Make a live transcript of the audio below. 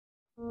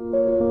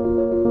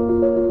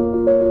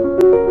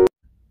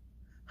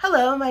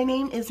My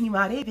name is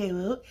Nyemade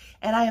Boiwu,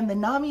 and I am the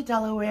NAMI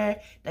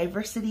Delaware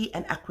Diversity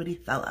and Equity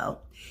Fellow.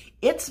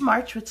 It's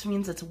March, which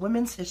means it's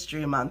Women's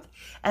History Month,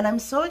 and I'm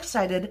so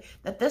excited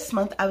that this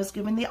month I was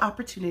given the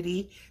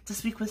opportunity to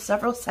speak with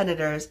several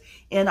senators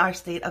in our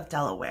state of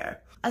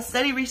Delaware. A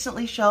study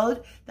recently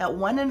showed that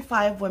 1 in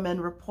 5 women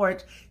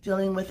report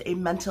dealing with a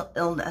mental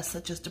illness,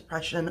 such as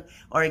depression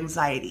or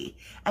anxiety.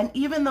 And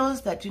even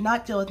those that do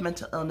not deal with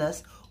mental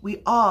illness,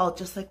 we all,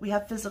 just like we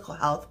have physical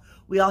health,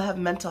 we all have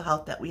mental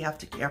health that we have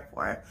to care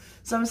for.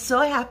 So I'm so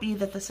happy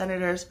that the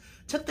senators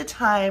took the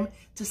time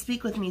to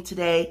speak with me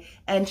today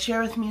and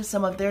share with me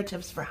some of their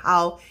tips for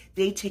how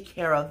they take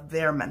care of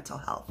their mental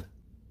health.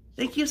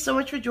 Thank you so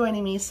much for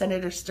joining me,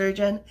 Senator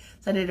Sturgeon,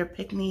 Senator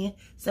Pinkney,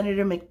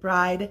 Senator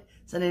McBride,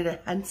 Senator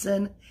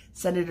Hansen,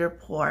 Senator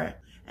Poore,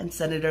 and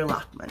Senator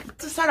Lockman.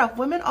 To start off,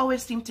 women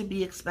always seem to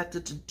be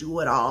expected to do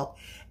it all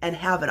and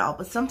have it all,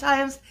 but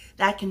sometimes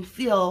that can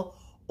feel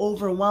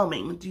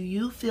overwhelming. Do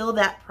you feel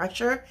that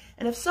pressure?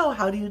 And if so,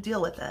 how do you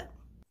deal with it?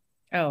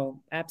 Oh,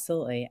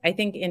 absolutely. I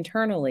think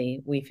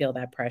internally we feel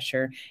that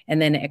pressure,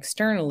 and then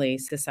externally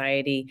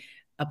society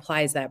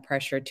applies that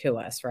pressure to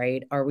us,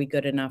 right? Are we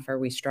good enough? Are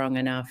we strong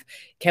enough?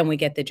 Can we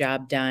get the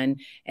job done?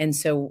 And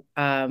so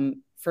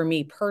for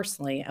me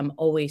personally, I'm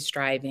always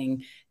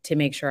striving to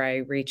make sure I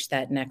reach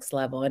that next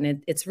level.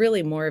 And it's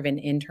really more of an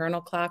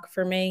internal clock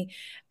for me.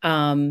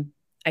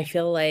 I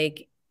feel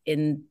like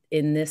in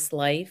this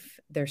life,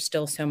 there's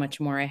still so much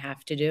more I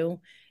have to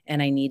do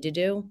and I need to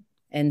do.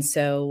 And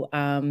so,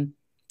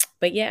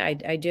 but yeah,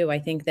 I do. I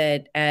think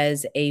that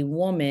as a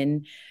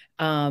woman,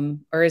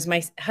 or as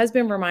my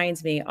husband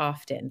reminds me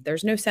often,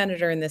 there's no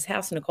senator in this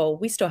house, Nicole.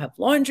 We still have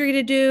laundry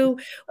to do.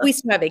 We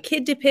still have a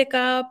kid to pick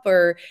up,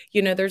 or,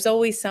 there's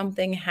always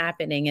something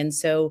happening. And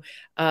so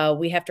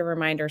we have to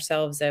remind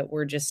ourselves that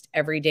we're just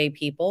everyday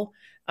people.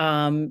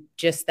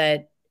 Just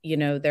that,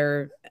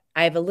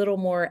 I have a little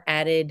more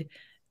added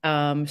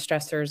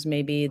stressors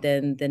maybe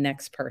than the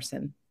next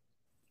person.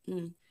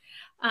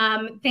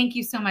 Thank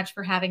you so much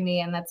for having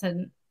me. And that's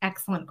an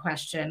excellent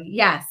question.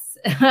 Yes,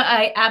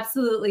 I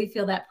absolutely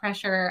feel that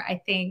pressure. I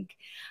think,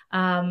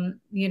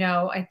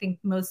 I think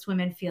most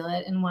women feel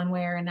it in one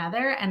way or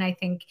another. And I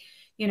think,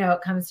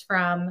 it comes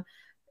from,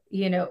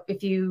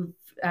 if you've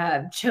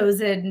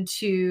chosen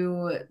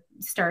to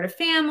start a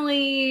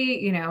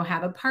family,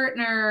 have a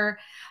partner,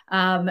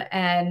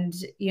 and,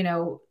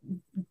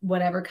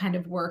 whatever kind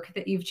of work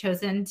that you've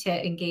chosen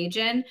to engage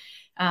in,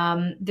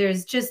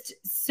 there's just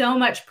so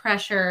much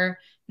pressure,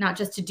 not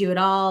just to do it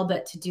all,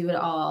 but to do it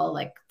all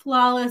like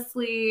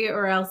flawlessly,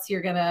 or else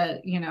you're gonna,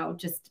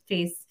 just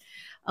face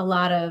a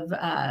lot of,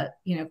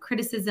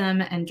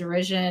 criticism and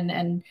derision.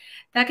 And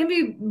that can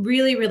be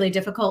really, really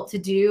difficult to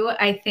do.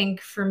 I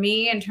think for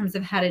me, in terms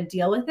of how to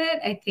deal with it,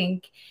 I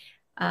think,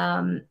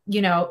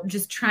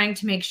 just trying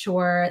to make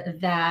sure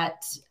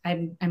that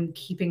I'm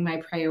keeping my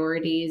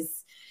priorities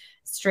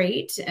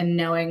straight and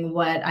knowing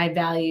what I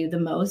value the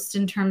most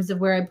in terms of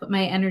where I put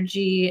my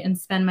energy and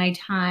spend my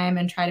time,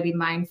 and try to be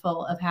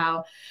mindful of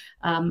how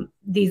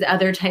these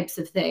other types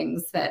of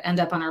things that end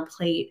up on our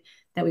plate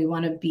that we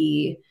want to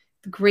be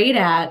great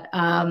at,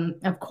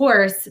 of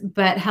course,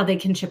 but how they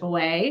can chip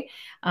away,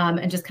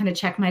 and just kind of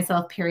check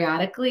myself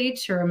periodically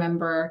to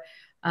remember,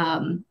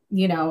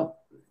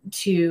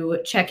 to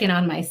check in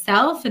on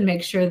myself and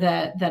make sure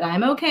that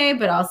I'm okay,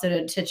 but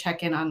also to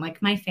check in on like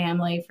my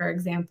family, for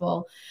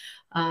example.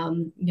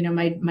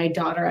 My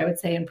daughter, I would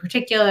say in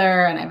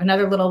particular, and I have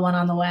another little one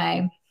on the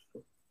way,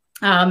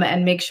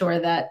 and make sure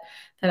that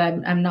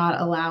I'm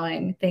not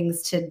allowing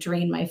things to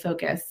drain my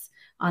focus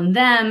on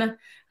them,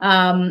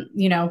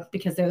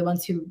 because they're the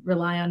ones who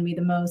rely on me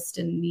the most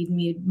and need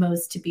me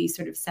most to be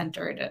sort of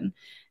centered and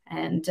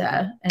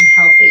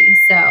healthy.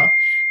 So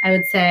I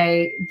would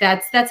say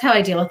that's how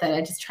I deal with it.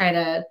 I just try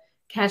to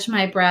catch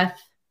my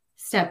breath,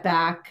 step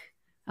back,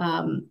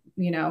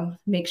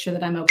 make sure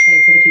that I'm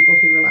okay for the people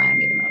who rely on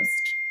me the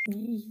most.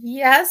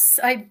 Yes,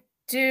 I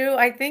do.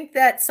 I think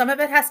that some of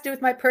it has to do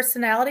with my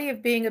personality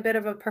of being a bit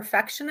of a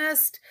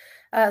perfectionist.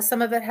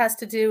 Some of it has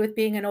to do with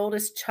being an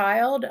oldest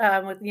child,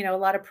 with, a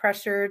lot of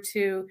pressure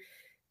to,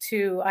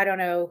 I don't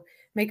know,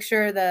 make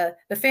sure the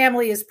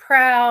family is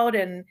proud,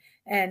 and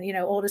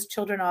oldest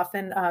children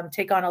often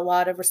take on a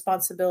lot of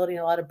responsibility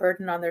and a lot of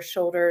burden on their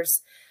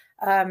shoulders.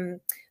 The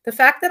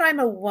fact that I'm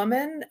a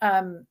woman,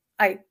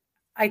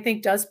 I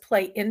think does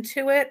play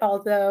into it.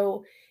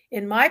 Although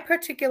in my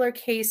particular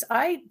case,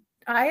 I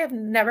have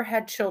never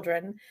had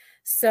children,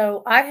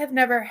 so I have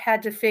never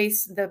had to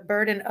face the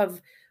burden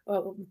of,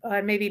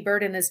 maybe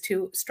burden is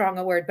too strong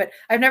a word, but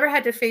I've never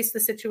had to face the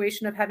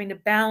situation of having to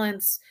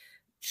balance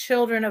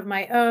children of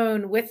my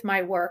own with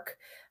my work,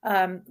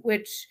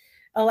 which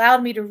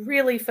allowed me to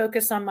really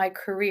focus on my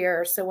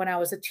career. So when I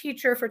was a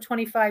teacher for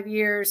 25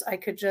 years, I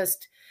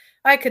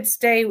could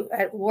stay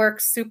at work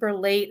super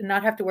late and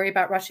not have to worry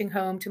about rushing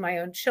home to my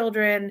own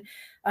children.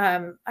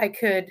 I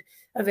could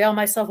avail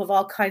myself of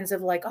all kinds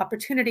of like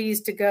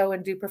opportunities to go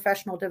and do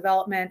professional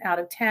development out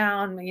of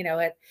town,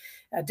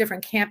 at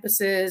different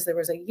campuses. There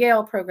was a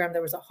Yale program,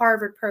 there was a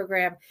Harvard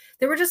program.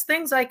 There were just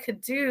things I could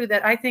do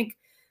that I think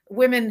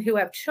women who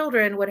have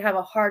children would have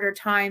a harder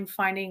time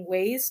finding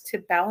ways to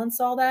balance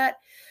all that.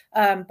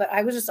 But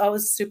I was just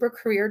always super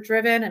career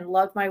driven and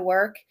loved my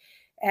work,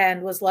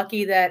 and was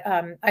lucky that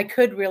I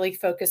could really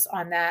focus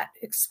on that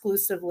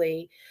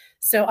exclusively.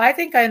 So I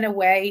think in a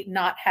way,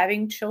 not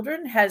having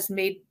children has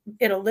made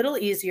it a little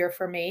easier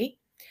for me.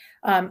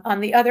 On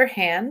the other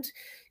hand,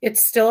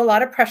 it's still a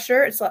lot of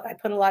pressure. I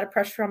put a lot of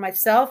pressure on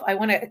myself. I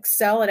want to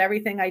excel at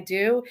everything I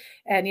do.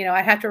 And,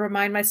 I have to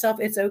remind myself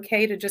it's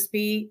okay to just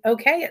be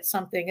okay at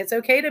something. It's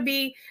okay to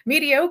be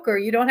mediocre.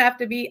 You don't have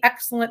to be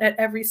excellent at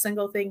every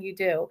single thing you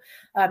do.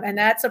 And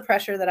that's a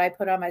pressure that I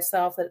put on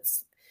myself.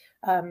 That's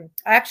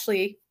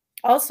actually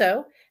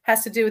also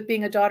has to do with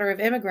being a daughter of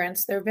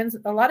immigrants. There have been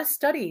a lot of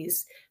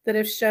studies that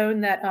have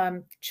shown that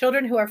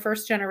children who are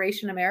first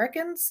generation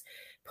Americans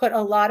put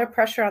a lot of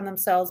pressure on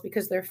themselves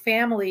because their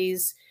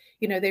families,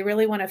 they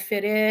really want to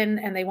fit in,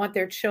 and they want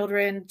their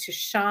children to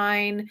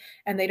shine,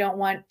 and they don't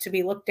want to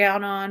be looked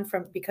down on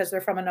because they're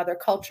from another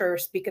culture or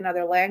speak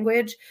another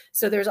language.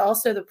 So there's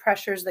also the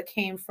pressures that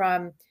came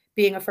from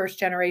being a first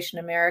generation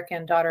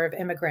American daughter of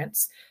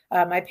immigrants.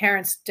 My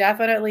parents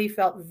definitely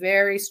felt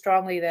very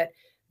strongly that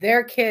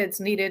their kids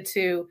needed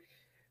to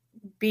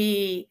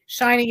be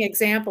shining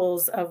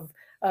examples of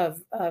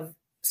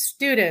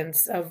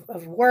students,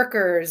 of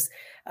workers,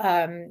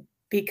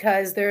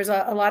 because there's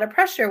a lot of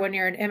pressure when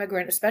you're an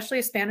immigrant, especially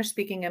a Spanish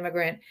speaking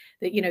immigrant,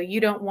 that, you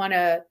don't want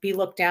to be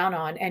looked down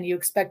on, and you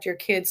expect your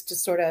kids to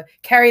sort of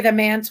carry the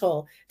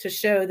mantle to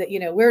show that,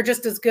 we're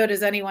just as good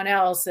as anyone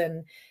else.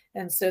 And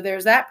so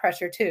there's that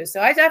pressure too.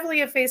 So I definitely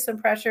have faced some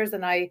pressures,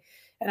 and I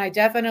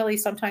definitely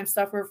sometimes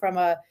suffer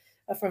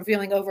from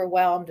feeling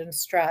overwhelmed and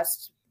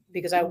stressed,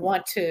 because I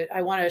want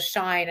to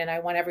shine, and I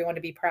want everyone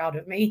to be proud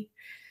of me.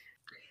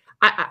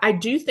 I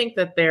do think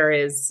that there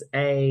is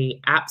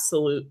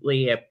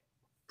absolutely a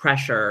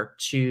pressure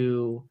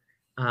to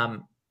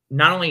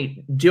not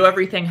only do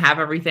everything, have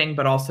everything,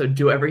 but also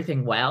do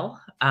everything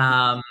well.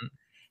 And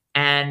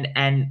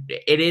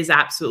it is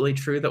absolutely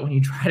true that when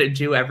you try to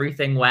do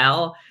everything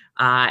well,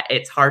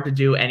 it's hard to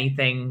do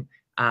anything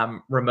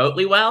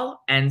remotely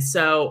well. And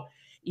so,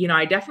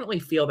 I definitely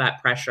feel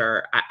that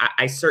pressure.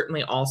 I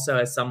certainly also,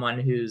 as someone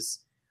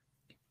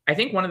I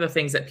think one of the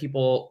things that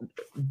people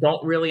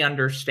don't really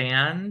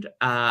understand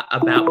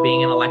about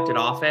being in elected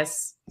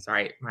office,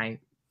 sorry, my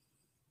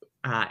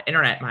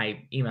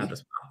email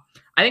just went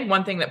off. I think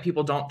one thing that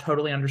people don't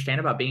totally understand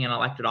about being in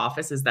elected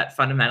office is that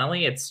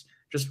fundamentally it's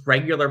just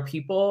regular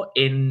people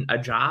in a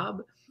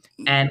job.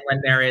 And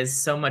when there is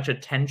so much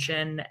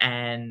attention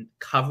and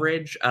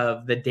coverage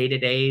of the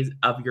day-to-day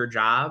of your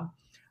job,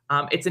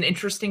 it's an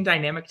interesting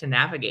dynamic to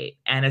navigate.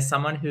 And as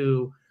someone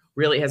who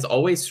really has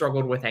always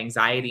struggled with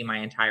anxiety my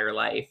entire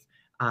life,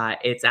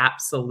 it's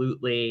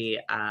absolutely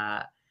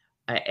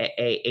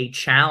a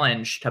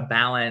challenge to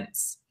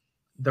balance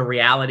the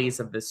realities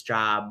of this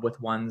job with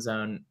one's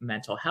own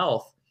mental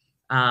health.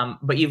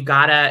 But you've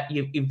got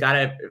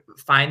to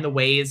find the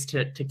ways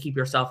to keep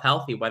yourself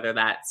healthy, whether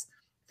that's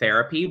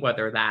therapy,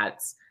 whether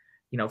that's,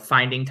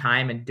 finding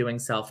time and doing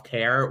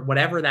self-care,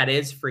 whatever that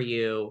is for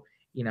you.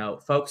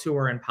 Folks who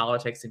are in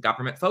politics and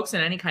government, folks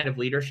in any kind of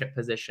leadership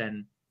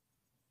position,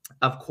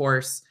 of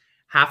course,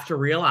 have to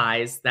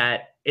realize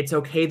that it's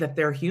okay that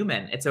they're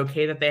human. It's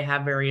okay that they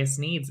have various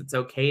needs. It's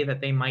okay that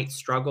they might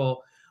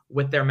struggle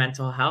with their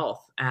mental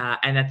health,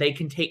 and that they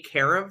can take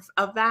care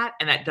of that.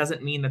 And that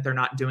doesn't mean that they're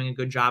not doing a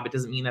good job. It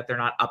doesn't mean that they're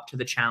not up to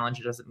the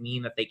challenge. It doesn't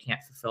mean that they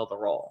can't fulfill the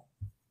role.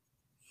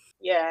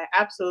 Yeah,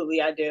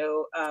 absolutely. I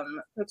do.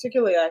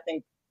 Particularly, I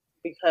think,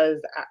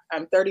 because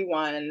I'm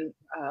 31,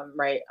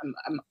 right?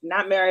 I'm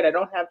not married. I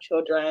don't have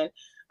children.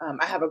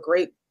 I have a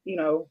great,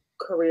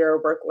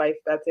 career, work life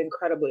that's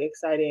incredibly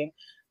exciting.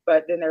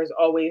 But then there's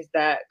always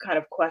that kind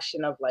of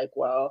question of like,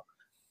 well,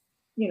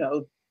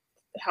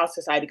 how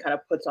society kind of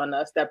puts on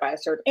us that by a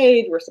certain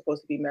age, we're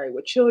supposed to be married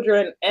with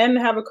children and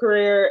have a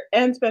career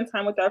and spend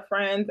time with our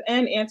friends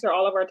and answer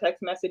all of our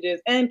text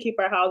messages and keep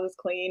our houses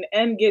clean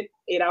and get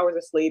 8 hours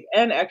of sleep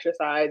and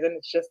exercise. And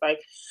it's just like,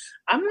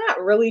 I'm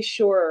not really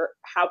sure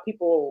how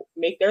people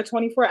make their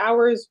 24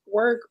 hours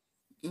work.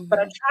 Mm-hmm. But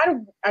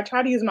I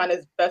try to use mine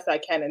as best I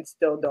can, and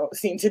still don't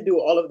seem to do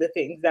all of the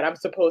things that I'm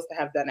supposed to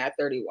have done at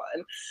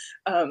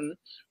 31.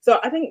 So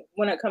I think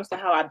when it comes to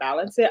how I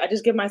balance it, I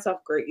just give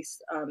myself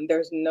grace.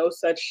 There's no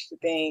such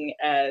thing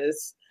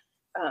as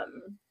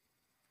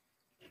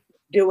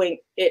doing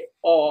it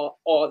all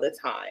the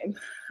time.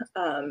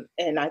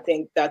 And I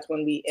think that's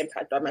when we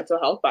impact our mental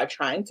health, by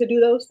trying to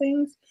do those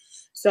things.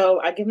 So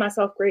I give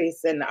myself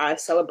grace, and I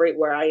celebrate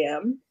where I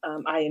am.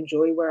 I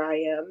enjoy where I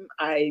am.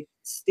 I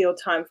steal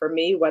time for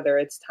me, whether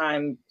it's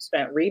time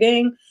spent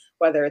reading,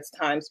 whether it's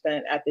time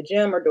spent at the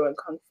gym or doing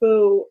Kung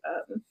Fu,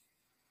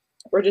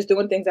 or just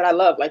doing things that I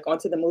love, like going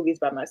to the movies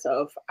by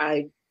myself.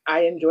 I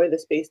enjoy the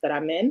space that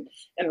I'm in,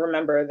 and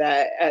remember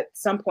that at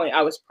some point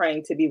I was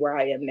praying to be where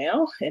I am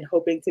now and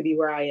hoping to be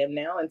where I am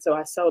now. And so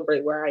I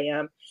celebrate where I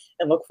am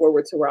and look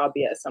forward to where I'll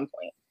be at some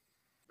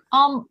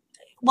point.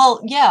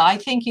 Well, yeah, I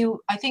think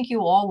you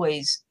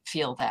always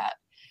feel that.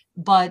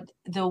 But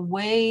the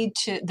way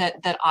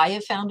that I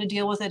have found to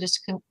deal with it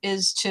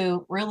is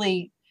to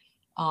really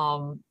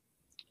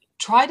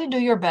try to do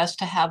your best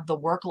to have the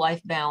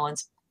work-life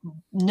balance,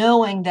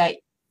 knowing that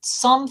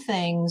some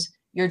things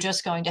you're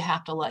just going to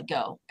have to let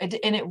go. And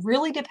it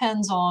really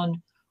depends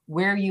on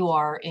where you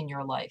are in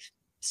your life.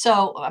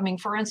 So, I mean,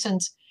 for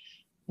instance,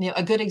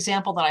 a good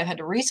example that I've had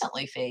to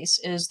recently face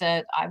is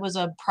that I was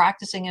a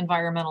practicing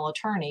environmental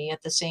attorney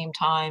at the same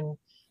time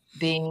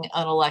being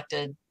an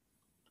elected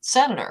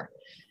senator.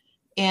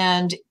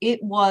 And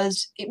it's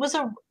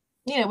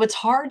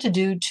hard to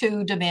do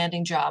two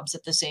demanding jobs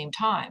at the same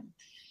time.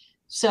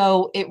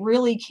 So it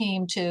really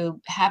came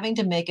to having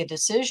to make a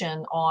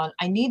decision on,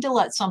 I need to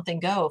let something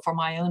go for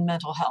my own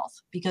mental health,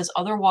 because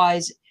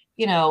otherwise,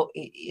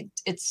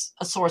 it's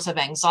a source of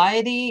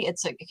anxiety. It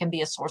can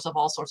be a source of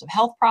all sorts of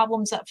health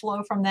problems that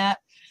flow from that.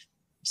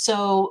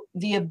 So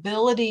the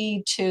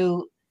ability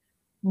to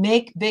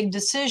make big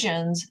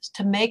decisions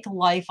to make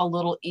life a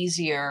little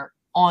easier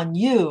on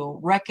you,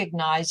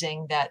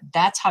 recognizing that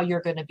that's how you're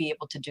going to be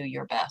able to do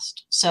your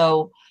best.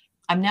 So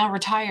I'm now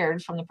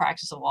retired from the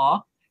practice of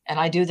law, and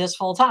I do this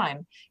full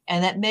time.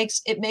 And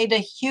it made a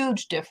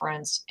huge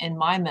difference in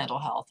my mental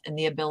health and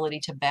the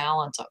ability to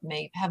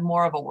have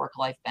more of a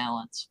work-life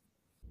balance.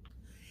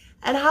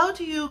 And how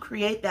do you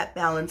create that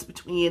balance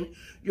between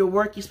your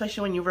work,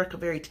 especially when you work a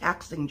very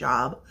taxing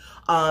job,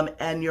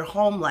 and your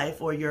home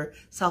life or your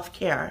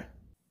self-care?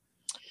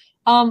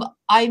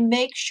 I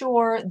make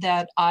sure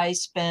that I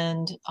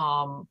spend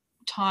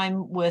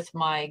time with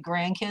my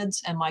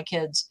grandkids and my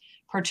kids,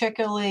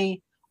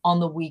 particularly on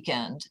the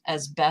weekend,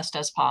 as best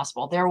as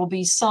possible. There will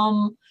be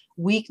some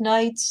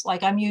weeknights,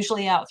 like I'm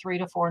usually out 3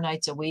 to 4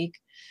 nights a week,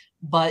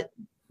 but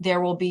there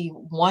will be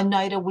one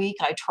night a week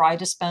I try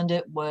to spend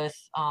it with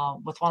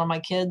one of my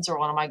kids or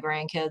one of my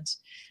grandkids.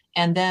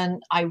 And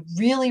then I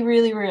really,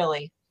 really,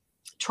 really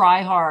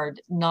try hard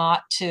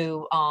not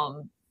to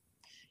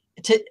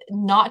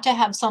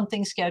have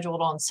something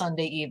scheduled on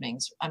Sunday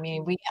evenings. I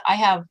mean, I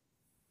have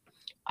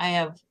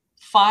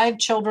 5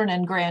 children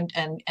and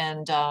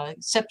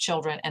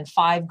stepchildren and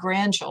 5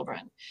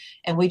 grandchildren,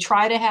 and we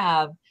try to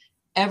have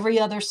every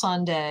other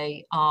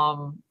Sunday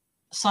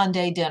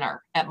Sunday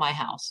dinner at my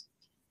house.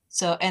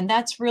 So, and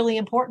that's really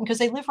important because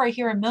they live right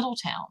here in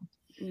Middletown.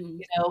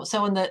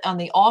 So on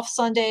the off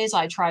Sundays,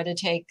 I try to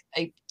take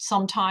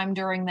some time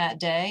during that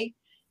day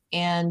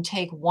and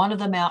take one of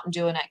them out and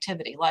do an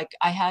activity. Like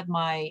I had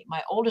my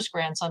oldest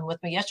grandson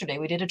with me yesterday.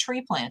 We did a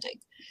tree planting.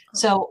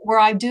 So where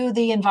I do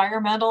the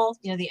environmental,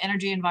 the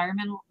energy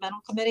environmental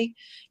committee,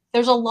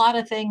 there's a lot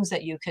of things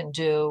that you can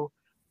do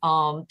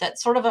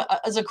that's sort of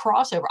as a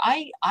crossover.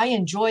 I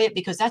enjoy it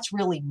because that's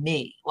really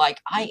me. Like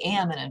I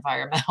am an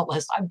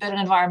environmentalist. I've been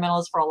an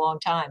environmentalist for a long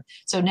time.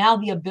 So now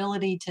the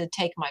ability to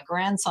take my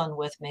grandson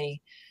with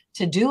me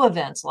to do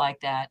events like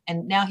that.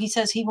 And now he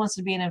says he wants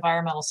to be an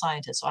environmental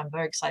scientist. So I'm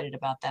very excited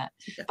about that.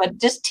 But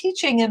just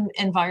teaching him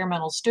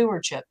environmental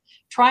stewardship,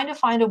 trying to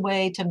find a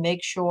way to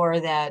make sure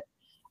that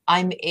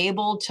I'm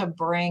able to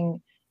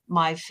bring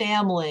my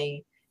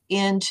family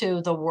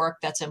into the work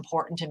that's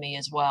important to me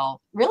as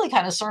well, really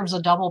kind of serves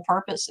a double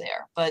purpose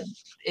there. But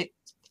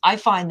I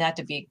find that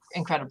to be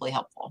incredibly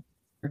helpful.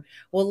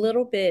 Well, a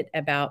little bit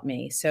about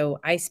me. So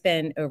I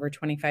spent over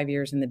 25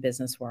 years in the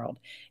business world.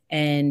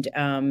 And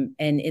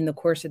in the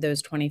course of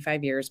those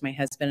 25 years, my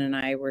husband and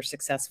I were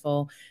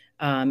successful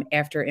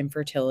after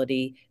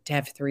infertility to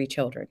have 3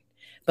 children.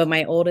 But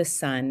my oldest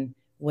son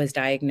was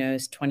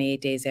diagnosed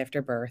 28 days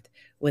after birth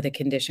with a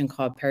condition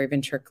called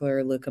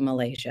periventricular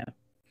leukomalacia.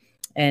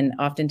 And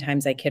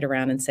oftentimes I kid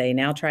around and say,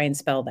 now try and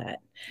spell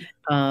that.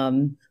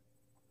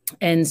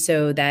 And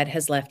so that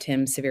has left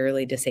him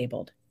severely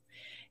disabled.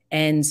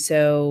 And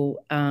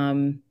so,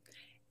 I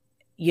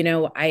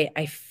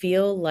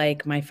feel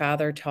like my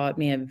father taught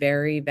me a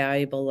very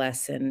valuable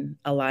lesson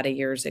a lot of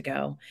years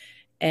ago.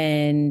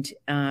 And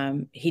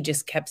he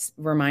just kept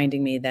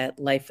reminding me that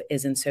life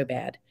isn't so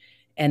bad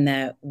and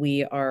that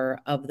we are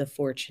of the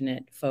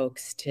fortunate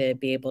folks to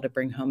be able to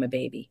bring home a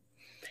baby.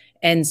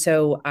 And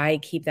so I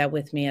keep that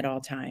with me at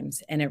all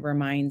times. And it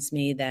reminds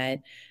me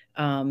that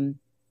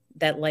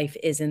that life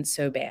isn't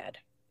so bad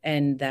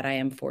and that I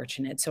am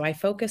fortunate. So I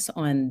focus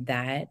on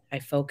that. I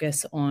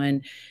focus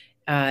on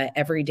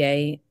every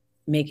day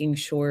making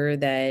sure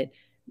that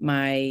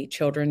my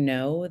children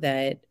know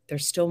that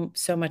there's still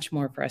so much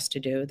more for us to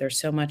do. There's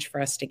so much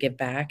for us to give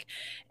back.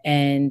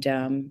 And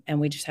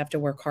we just have to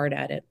work hard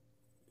at it.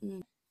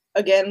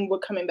 Again, we're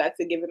coming back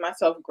to giving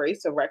myself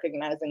grace of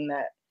recognizing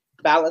that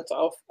balance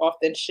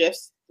often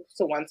shifts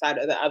to one side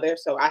or the other.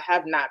 So I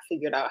have not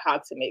figured out how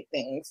to make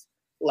things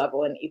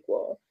level and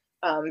equal.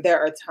 There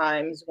are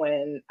times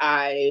when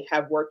I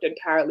have worked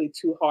entirely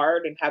too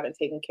hard and haven't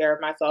taken care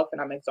of myself and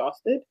I'm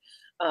exhausted.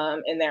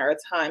 And there are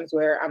times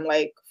where I'm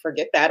like,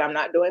 forget that. I'm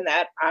not doing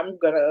that. I'm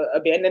going to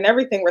abandon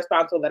everything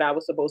responsible that I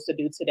was supposed to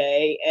do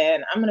today.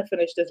 And I'm going to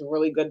finish this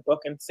really good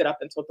book and sit up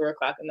until 3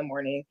 o'clock in the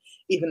morning,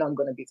 even though I'm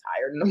going to be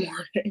tired in the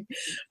morning.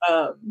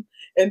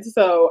 And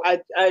so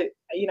I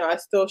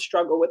still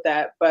struggle with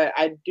that. But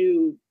I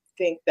do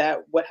think that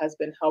what has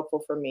been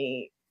helpful for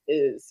me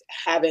is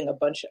having a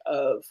bunch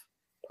of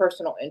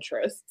personal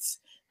interests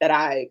that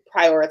I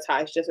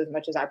prioritize just as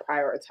much as I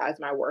prioritize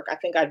my work. I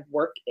think I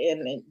work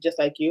in just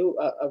like you,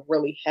 a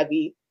really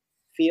heavy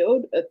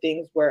field of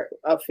things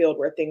a field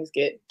where things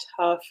get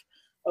tough,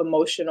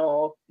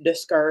 emotional,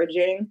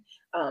 discouraging.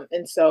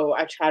 And so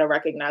I try to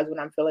recognize when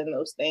I'm feeling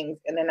those things,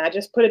 and then I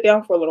just put it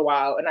down for a little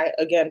while. And I,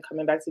 again,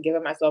 coming back to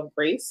giving myself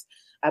grace,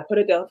 I put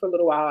it down for a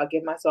little while. I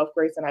give myself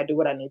grace and I do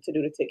what I need to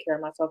do to take care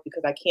of myself,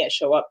 because I can't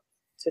show up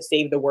to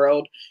save the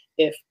world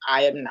if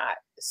I am not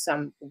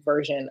some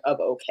version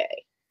of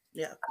okay.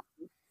 Yeah.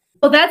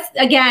 Well, that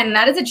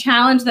is a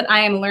challenge that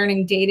I am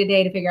learning day to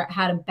day to figure out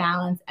how to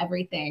balance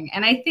everything.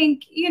 And I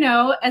think,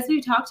 as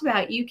we've talked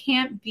about, you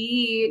can't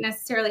be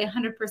necessarily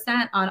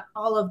 100% on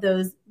all of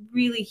those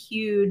really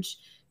huge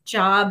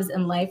jobs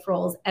and life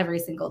roles every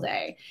single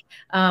day.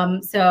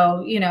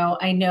 So,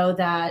 I know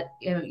that,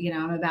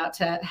 I'm about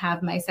to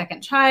have my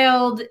second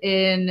child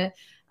in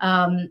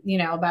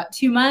about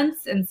 2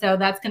 months. And so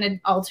that's going to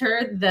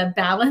alter the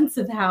balance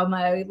of how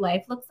my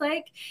life looks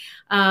like.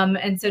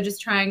 And so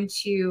just trying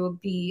to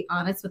be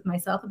honest with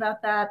myself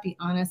about that, be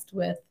honest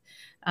with,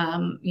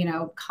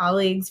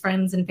 colleagues,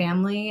 friends, and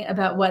family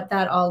about what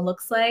that all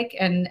looks like,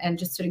 and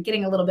just sort of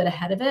getting a little bit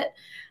ahead of it.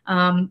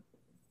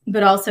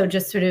 But also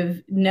just sort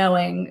of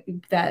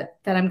knowing that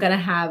I'm going to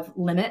have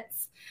limits.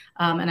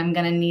 And I'm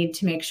going to need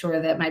to make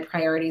sure that my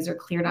priorities are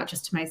clear, not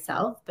just to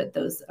myself, but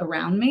those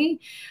around me,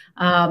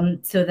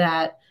 so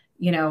that,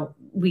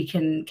 we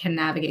can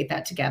navigate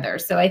that together.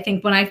 So I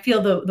think when I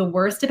feel the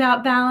worst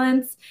about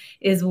balance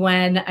is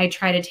when I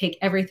try to take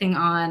everything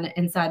on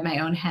inside my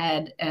own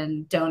head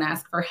and don't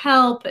ask for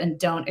help and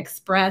don't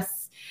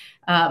express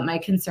my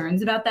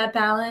concerns about that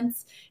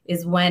balance,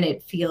 is when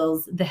it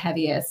feels the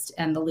heaviest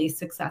and the least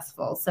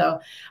successful. So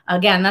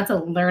again, that's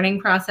a learning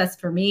process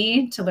for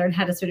me, to learn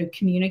how to sort of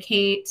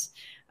communicate,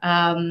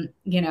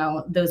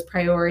 those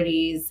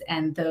priorities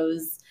and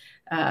those,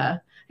 I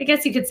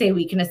guess you could say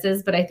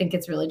weaknesses, but I think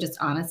it's really just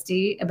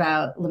honesty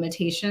about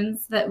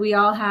limitations that we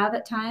all have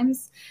at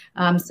times.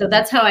 So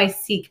that's how I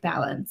seek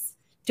balance.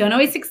 Don't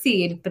always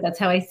succeed, but that's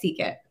how I seek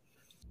it.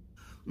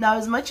 Now,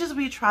 as much as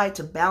we try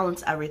to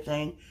balance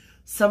everything,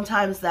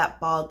 sometimes that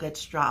ball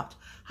gets dropped.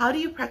 How do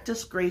you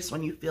practice grace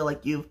when you feel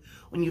like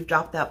when you've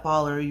dropped that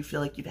ball, or you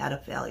feel like you've had a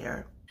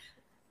failure?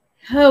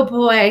 Oh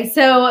boy.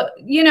 So,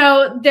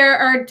 there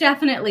are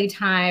definitely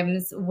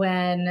times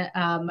when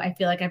I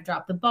feel like I've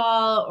dropped the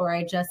ball, or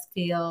I just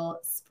feel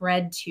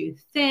spread too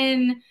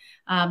thin,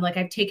 like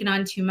I've taken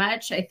on too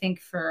much. I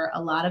think for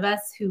a lot of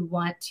us who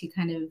want to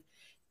kind of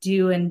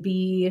do and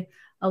be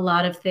a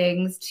lot of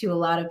things to a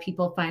lot of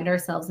people, find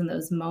ourselves in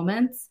those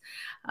moments.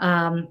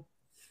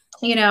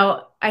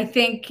 I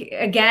think,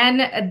 again,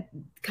 it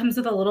comes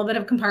with a little bit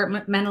of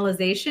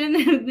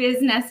compartmentalization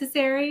is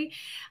necessary.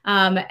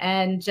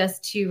 And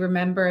just to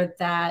remember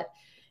that,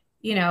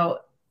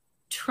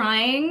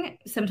 trying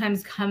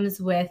sometimes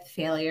comes with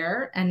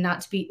failure, and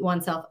not to beat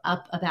oneself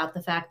up about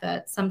the fact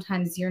that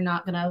sometimes you're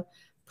not going to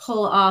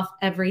pull off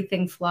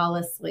everything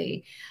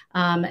flawlessly.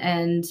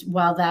 And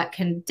while that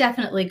can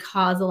definitely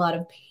cause a lot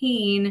of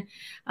pain,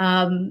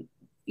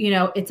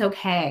 it's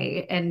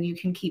okay. And you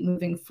can keep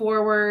moving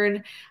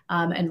forward,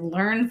 and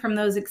learn from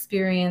those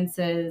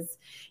experiences,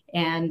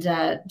 and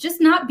just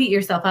not beat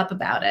yourself up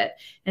about it.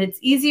 And it's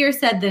easier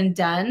said than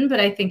done, but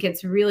I think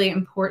it's really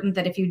important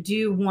that if you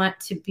do want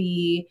to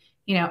be,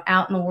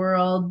 out in the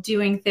world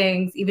doing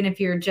things, even if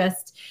you're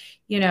just,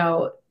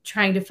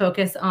 trying to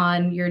focus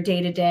on your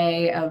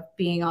day-to-day of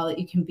being all that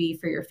you can be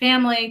for your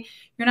family,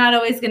 you're not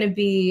always going to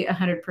be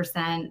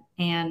 100%.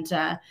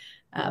 And,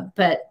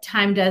 but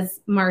time does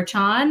march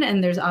on,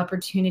 and there's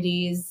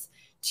opportunities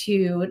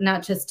to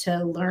not just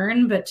to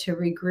learn, but to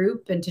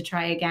regroup and to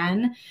try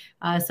again.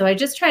 So I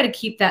just try to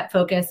keep that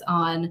focus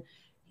on,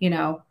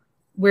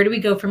 where do we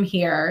go from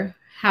here?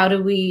 How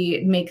do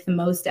we make the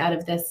most out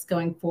of this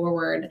going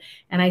forward?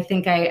 And I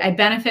think I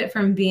benefit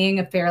from being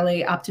a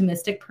fairly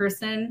optimistic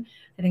person.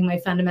 I think my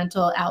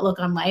fundamental outlook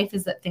on life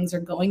is that things are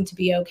going to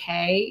be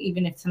okay,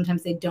 even if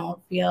sometimes they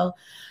don't feel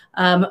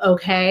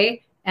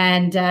okay.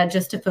 And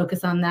just to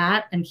focus on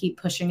that and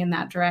keep pushing in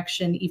that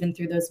direction, even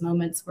through those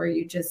moments where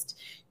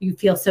you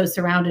feel so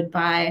surrounded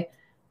by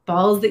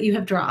balls that you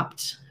have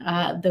dropped.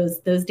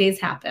 Those days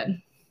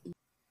happen.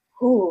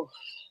 Ooh,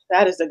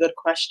 that is a good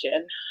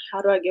question.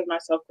 How do I give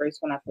myself grace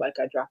when I feel like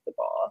I dropped the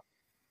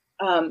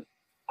ball?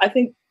 I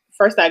think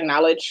first I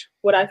acknowledge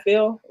what I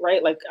feel,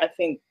 right? Like, I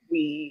think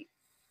we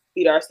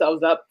beat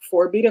ourselves up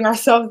for beating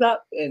ourselves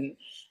up. And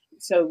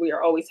so we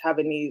are always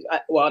having these,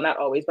 well, not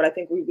always, but I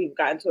think we've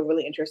gotten to a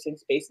really interesting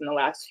space in the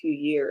last few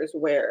years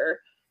where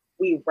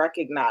we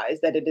recognize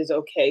that it is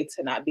okay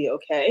to not be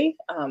okay.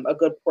 A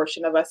good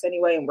portion of us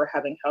anyway, and we're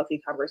having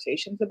healthy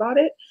conversations about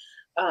it.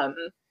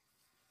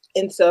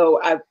 And so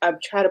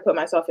I've tried to put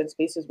myself in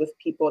spaces with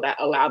people that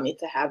allow me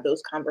to have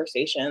those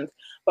conversations,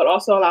 but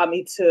also allow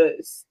me to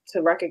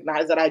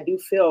recognize that I do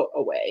feel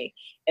away,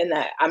 and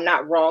that I'm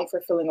not wrong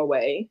for feeling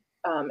away,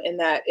 and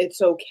that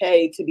it's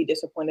okay to be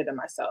disappointed in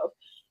myself.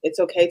 It's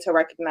okay to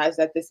recognize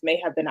that this may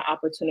have been an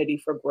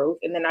opportunity for growth.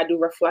 And then I do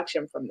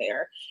reflection from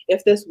there.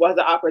 If this was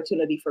an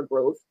opportunity for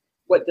growth,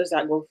 what does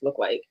that growth look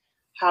like?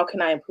 How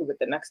can I improve it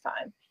the next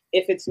time?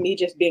 If it's me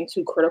just being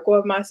too critical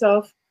of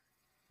myself,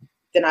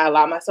 then I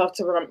allow myself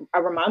to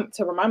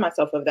remind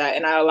myself of that.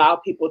 And I allow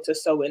people to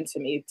sow into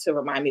me to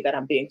remind me that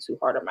I'm being too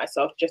hard on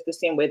myself, just the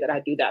same way that I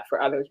do that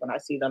for others when I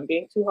see them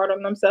being too hard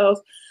on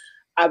themselves.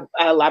 I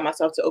allow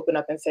myself to open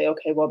up and say,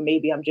 okay, well,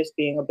 maybe I'm just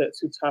being a bit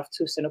too tough,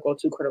 too cynical,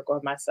 too critical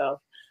of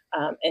myself.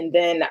 And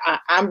then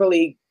I'm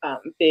really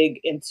big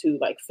into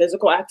like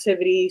physical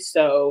activity.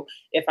 So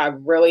if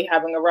I'm really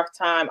having a rough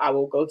time, I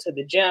will go to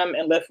the gym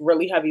and lift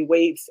really heavy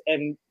weights.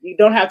 And you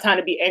don't have time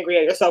to be angry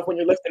at yourself when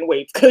you're lifting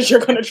weights because you're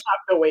going to drop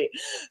the weight.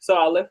 So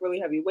I'll lift really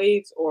heavy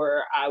weights,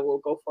 or I will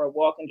go for a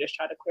walk and just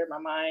try to clear my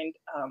mind.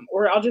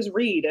 Or I'll just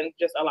read and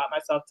just allow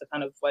myself to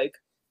kind of like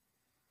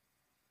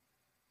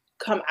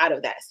come out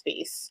of that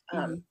space.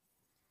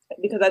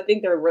 Because I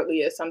think there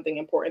really is something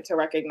important to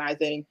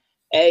recognizing,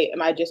 A,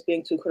 am I just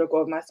being too critical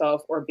of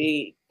myself? Or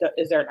B,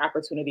 is there an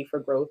opportunity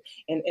for growth?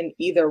 And in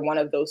either one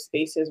of those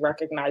spaces,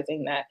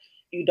 recognizing that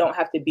you don't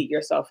have to beat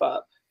yourself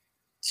up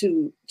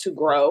to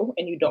grow,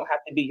 and you don't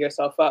have to beat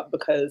yourself up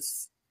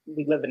because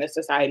we live in a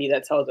society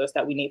that tells us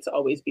that we need to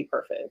always be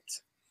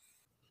perfect.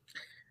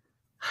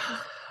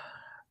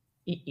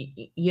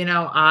 You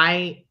know,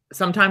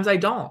 sometimes I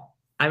don't.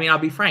 I mean, I'll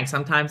be frank.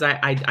 Sometimes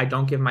I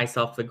don't give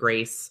myself the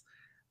grace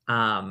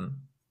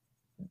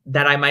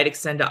that I might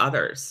extend to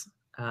others.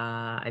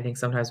 I think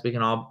sometimes we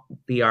can all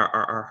be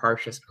our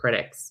harshest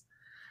critics.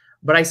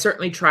 But I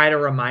certainly try to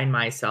remind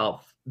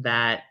myself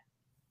that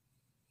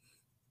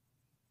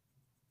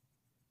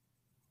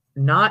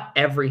not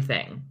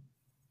everything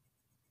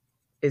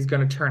is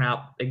going to turn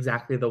out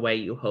exactly the way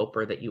you hope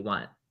or that you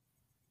want,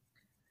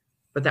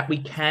 but that we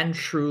can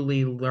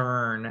truly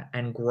learn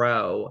and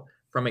grow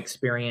from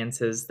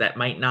experiences that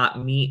might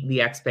not meet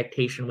the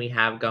expectation we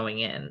have going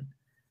in.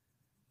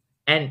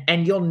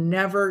 And you'll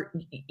never,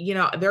 you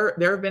know, there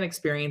have been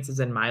experiences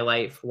in my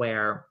life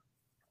where,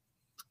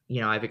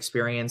 you know, I've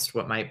experienced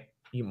what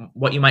you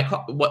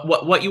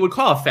would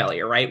call a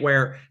failure, right?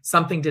 Where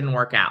something didn't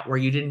work out, where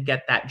you didn't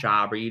get that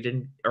job, or you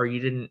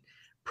didn't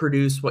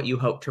produce what you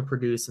hoped to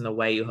produce in the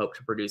way you hoped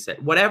to produce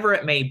it. Whatever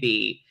it may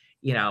be,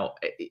 you know,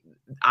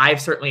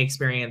 I've certainly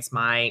experienced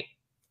my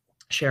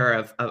share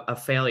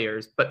of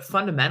failures, but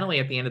fundamentally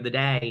at the end of the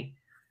day,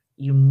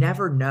 you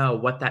never know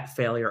what that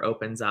failure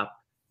opens up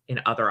in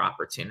other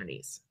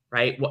opportunities,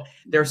 right? Well,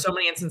 there are so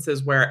many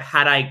instances where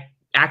had I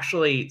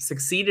actually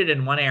succeeded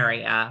in one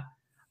area,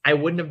 I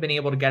wouldn't have been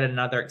able to get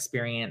another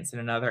experience in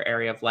another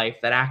area of life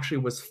that actually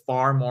was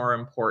far more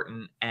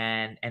important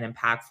and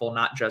impactful,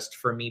 not just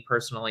for me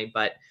personally,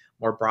 but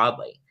more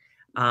broadly.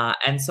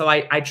 And so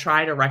I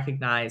try to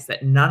recognize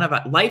that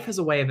life has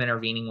a way of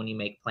intervening when you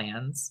make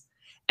plans.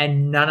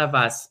 And none of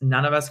us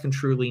can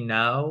truly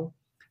know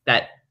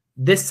that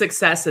this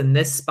success in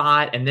this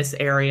spot and this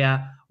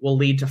area will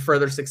lead to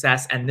further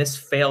success, and this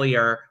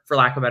failure, for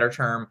lack of a better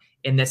term,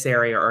 in this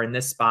area or in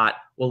this spot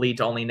will lead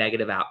to only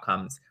negative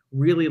outcomes.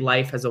 Really,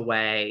 life has a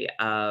way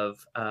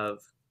of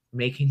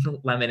making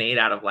lemonade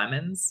out of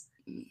lemons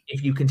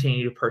if you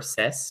continue to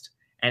persist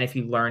and if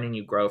you learn and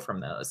you grow from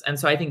those. And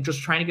so I think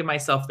just trying to give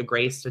myself the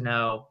grace to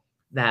know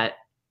that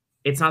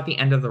it's not the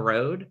end of the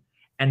road,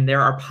 and there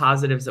are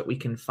positives that we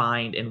can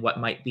find in what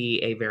might be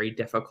a very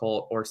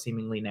difficult or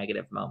seemingly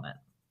negative moment.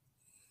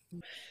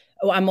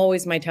 Oh, I'm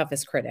always my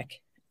toughest critic.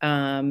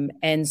 And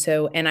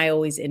I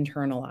always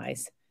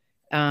internalize.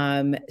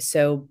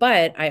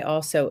 But I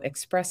also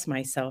express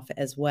myself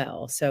as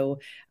well. So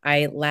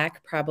I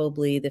lack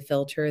probably the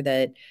filter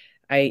that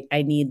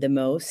I need the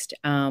most.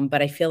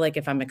 But I feel like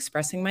if I'm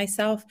expressing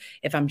myself,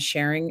 if I'm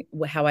sharing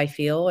how I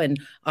feel, and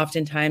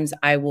oftentimes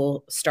I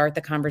will start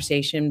the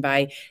conversation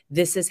by,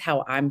 this is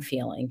how I'm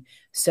feeling.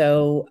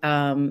 So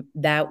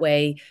that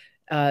way,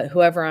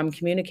 whoever I'm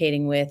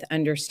communicating with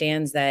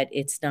understands that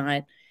it's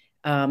not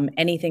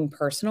anything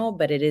personal,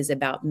 but it is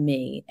about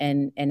me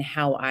and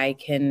how I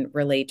can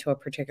relate to a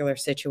particular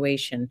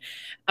situation.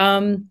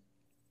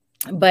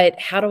 But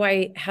how do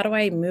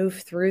I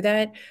move through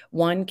that?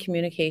 One,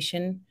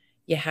 communication.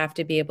 You have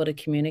to be able to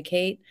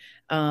communicate.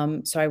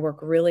 So I work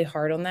really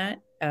hard on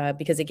that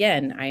because,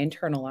 again, I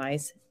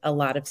internalize a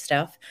lot of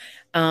stuff,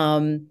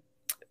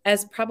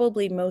 as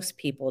probably most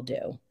people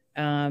do.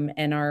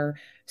 And our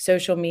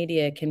social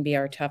media can be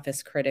our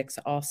toughest critics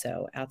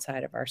also,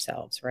 outside of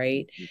ourselves,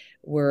 right? Mm-hmm.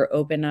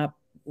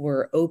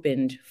 We're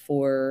opened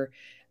for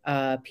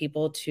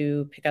people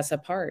to pick us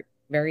apart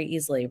very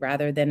easily,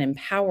 rather than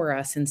empower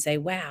us and say,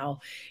 wow,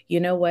 you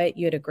know what?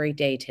 You had a great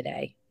day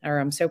today, or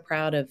I'm so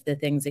proud of the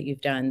things that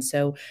you've done.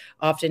 So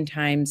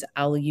oftentimes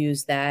I'll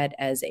use that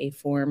as a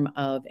form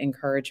of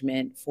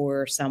encouragement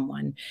for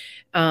someone.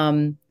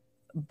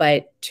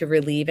 But to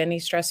relieve any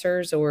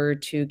stressors or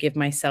to give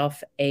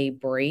myself a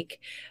break,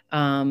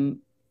 I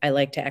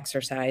like to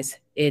exercise.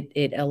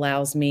 It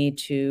allows me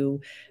to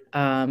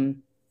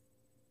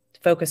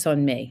focus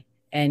on me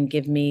and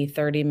give me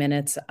 30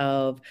 minutes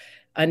of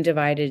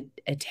undivided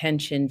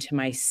attention to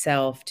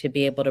myself to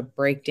be able to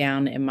break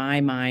down in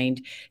my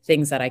mind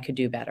things that I could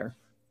do better.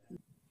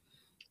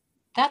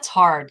 That's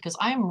hard because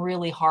I'm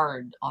really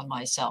hard on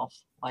myself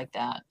like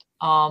that.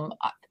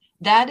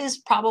 That is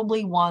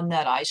probably one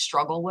that I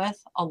struggle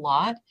with a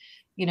lot.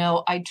 You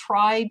know,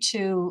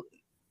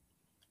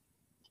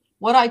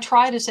 what I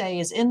try to say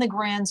is, in the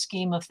grand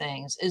scheme of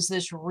things, is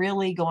this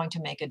really going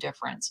to make a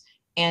difference?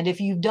 And if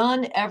you've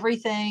done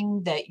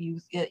everything that you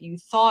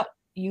thought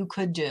you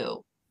could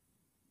do,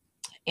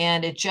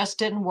 and it just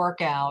didn't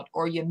work out,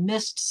 or you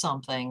missed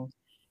something,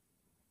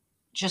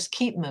 just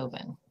keep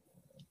moving.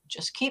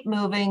 Just keep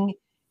moving.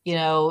 You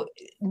know,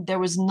 there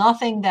was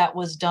nothing that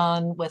was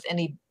done with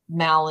any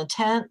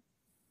malintent.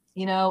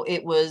 You know,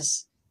 it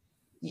was,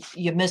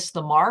 you missed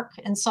the mark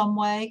in some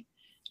way.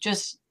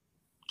 Just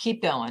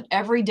keep going.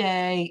 Every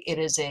day it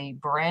is a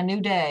brand new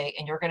day,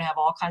 and you're going to have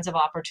all kinds of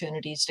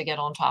opportunities to get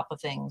on top of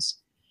things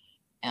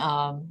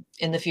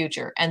in the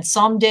future. And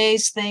some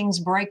days things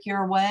break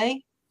your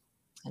way,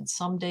 and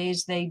some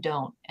days they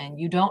don't. And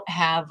you don't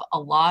have a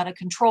lot of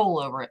control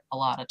over it a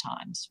lot of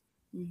times.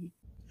 Mm-hmm.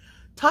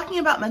 Talking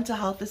about mental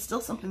health is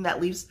still something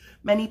that leaves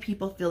many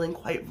people feeling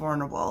quite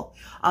vulnerable.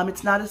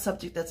 It's not a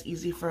subject that's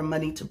easy for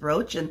money to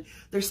broach, and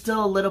there's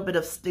still a little bit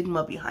of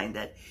stigma behind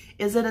it.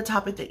 Is it a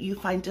topic that you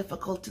find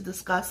difficult to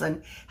discuss,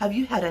 and have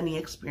you had any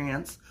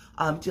experience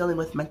dealing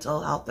with mental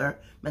health or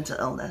mental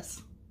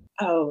illness?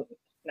 Oh,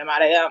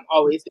 Nyemade, I'm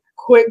always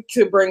quick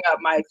to bring up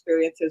my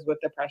experiences with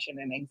depression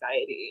and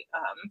anxiety.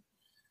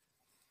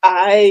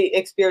 I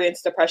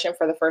experienced depression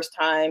for the first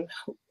time.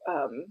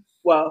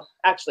 Well,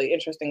 actually,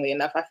 interestingly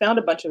enough, I found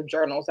a bunch of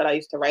journals that I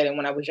used to write in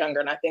when I was younger,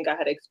 and I think I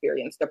had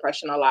experienced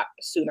depression a lot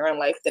sooner in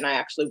life than I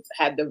actually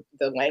had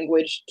the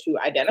language to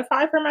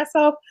identify for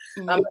myself.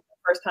 Mm-hmm. The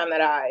first time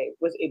that I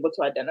was able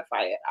to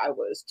identify it, I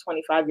was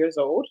 25 years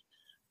old.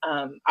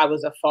 I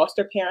was a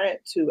foster parent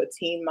to a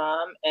teen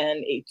mom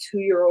and a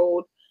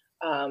 2-year-old,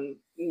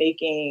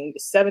 making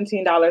 $17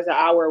 an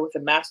hour with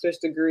a master's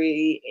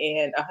degree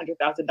and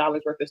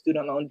 $100,000 worth of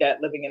student loan debt,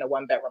 living in a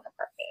 1-bedroom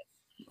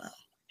apartment. Wow.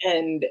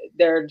 And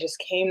there just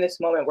came this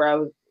moment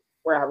where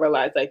I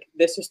realized, like,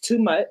 this is too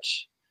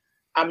much.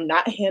 I'm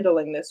not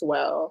handling this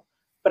well,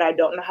 but I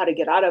don't know how to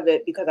get out of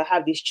it because I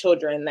have these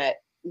children that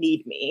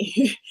need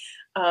me.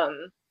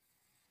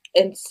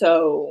 And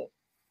so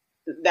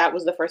that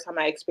was the first time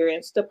I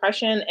experienced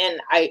depression.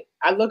 And I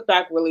look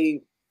back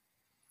really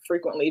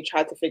frequently,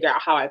 tried to figure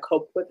out how I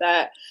cope with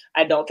that.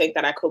 I don't think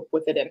that I cope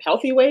with it in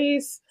healthy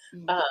ways.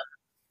 Mm-hmm.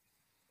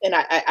 And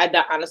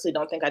I honestly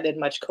don't think I did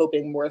much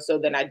coping, more so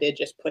than I did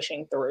just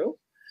pushing through.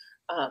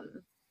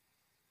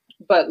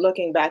 But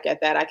looking back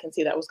at that, I can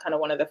see that was kind of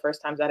one of the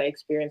first times that I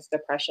experienced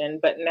depression.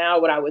 But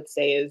now what I would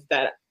say is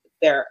that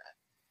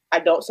I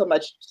don't so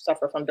much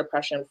suffer from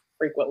depression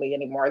frequently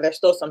anymore. There's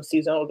still some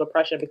seasonal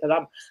depression because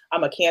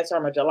I'm a Cancer.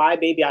 I'm a July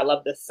baby. I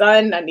love the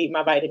sun. I need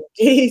my vitamin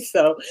D.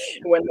 So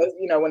when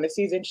the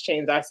seasons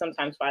change, I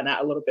sometimes find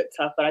that a little bit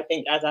tough. But I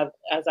think as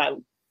I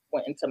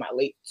went into my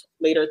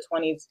later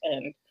 20s,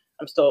 and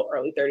I'm still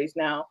early 30s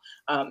now,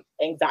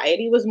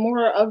 anxiety was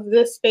more of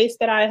this space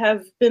that I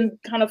have been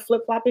kind of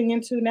flip-flopping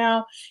into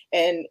now.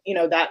 And,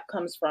 that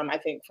comes from, I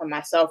think, from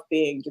myself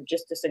being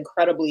just this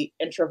incredibly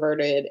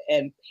introverted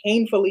and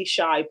painfully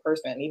shy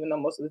person. Even though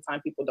most of the time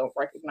people don't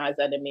recognize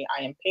that in me,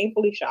 I am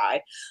painfully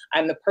shy.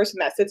 I'm the person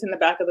that sits in the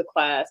back of the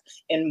class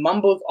and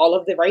mumbles all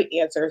of the right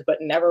answers,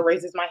 but never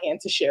raises my hand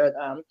to share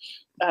them,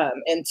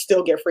 and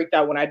still get freaked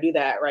out when I do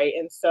that, right?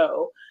 And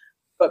so,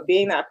 but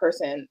being that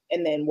person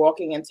and then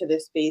walking into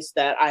this space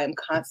that I am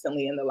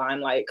constantly in the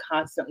limelight,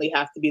 constantly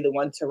have to be the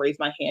one to raise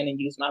my hand and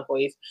use my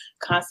voice,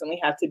 constantly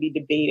have to be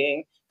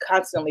debating,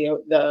 constantly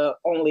the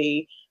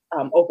only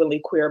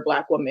openly queer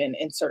Black woman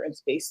in certain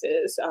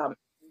spaces.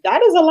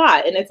 That is a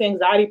lot, and it's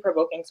anxiety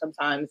provoking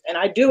sometimes. And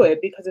I do it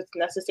because it's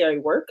necessary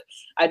work.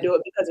 I do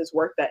it because it's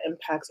work that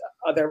impacts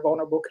other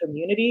vulnerable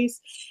communities.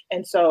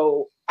 And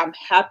so I'm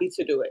happy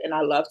to do it and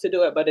I love to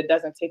do it, but it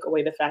doesn't take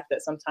away the fact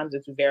that sometimes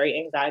it's very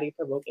anxiety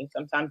provoking.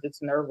 Sometimes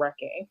it's nerve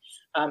wracking.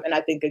 And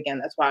I think, again,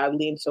 that's why I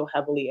lean so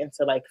heavily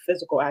into like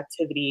physical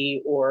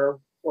activity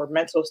or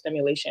mental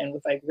stimulation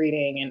with like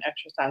reading and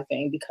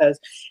exercising, because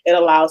it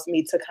allows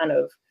me to kind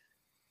of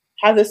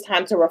have this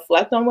time to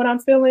reflect on what I'm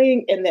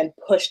feeling and then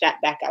push that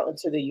back out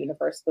into the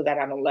universe so that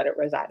I don't let it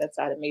reside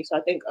inside of me. So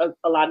I think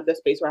a lot of the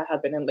space where I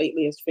have been in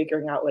lately is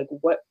figuring out, like,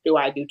 what do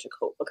I do to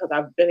cope? Because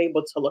I've been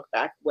able to look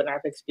back when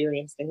I've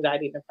experienced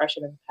anxiety and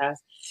depression in the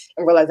past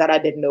and realize that I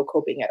did no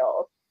coping at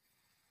all.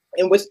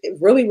 And what's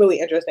really, really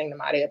interesting,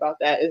 Nyemade, about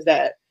that is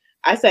that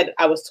I said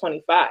I was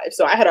 25.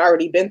 So I had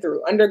already been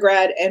through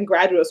undergrad and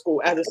graduate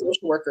school as a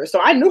social worker. So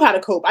I knew how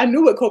to cope. I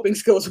knew what coping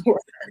skills were,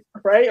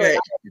 right? Like,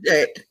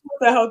 right.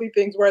 The healthy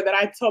things were that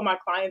I told my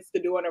clients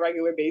to do on a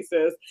regular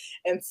basis.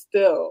 And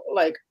still,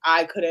 like,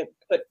 I couldn't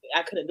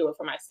do it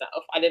for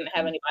myself. I didn't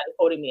have anybody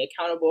holding me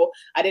accountable.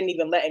 I didn't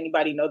even let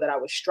anybody know that I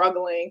was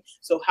struggling.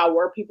 So how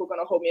were people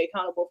going to hold me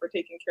accountable for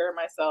taking care of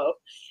myself?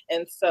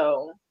 And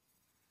so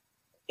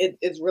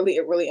it's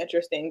really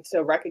interesting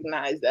to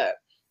recognize that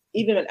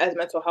even as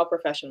mental health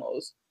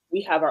professionals,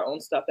 we have our own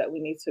stuff that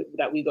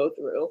we go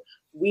through.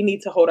 We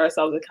need to hold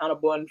ourselves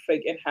accountable and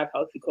have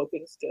healthy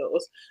coping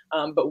skills.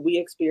 But we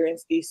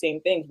experience these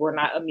same things. We're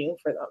not immune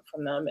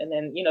from them. And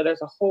then,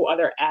 there's a whole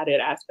other added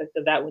aspect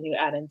of that when you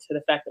add into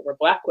the fact that we're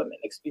Black women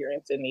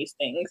experiencing these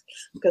things,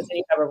 because then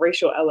you have a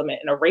racial element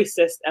and a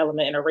racist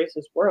element in a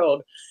racist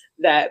world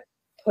that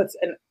puts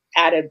an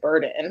added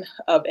burden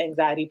of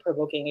anxiety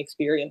provoking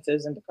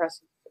experiences and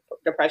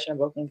depression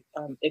provoking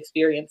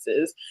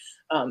experiences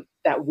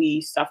that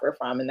we suffer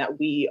from and that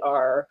we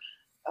are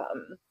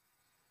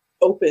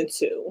open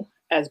to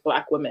as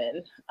Black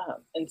women.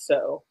 And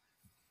so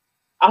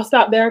I'll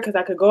stop there because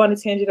I could go on a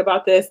tangent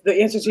about this.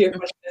 The answer to your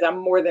question is I'm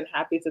more than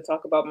happy to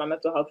talk about my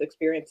mental health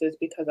experiences,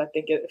 because I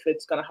think if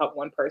it's going to help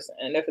one person,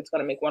 and if it's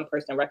going to make one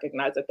person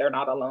recognize that they're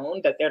not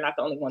alone, that they're not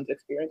the only ones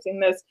experiencing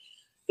this,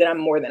 then I'm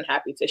more than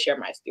happy to share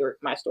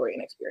my story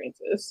and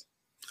experiences.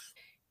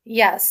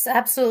 Yes,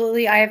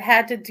 absolutely. I have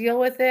had to deal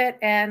with it,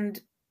 and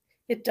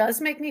it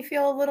does make me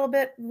feel a little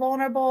bit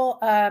vulnerable.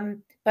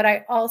 But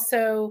I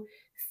also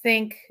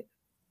think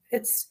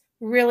it's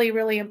really,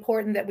 really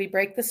important that we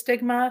break the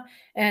stigma.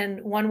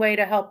 And one way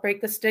to help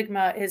break the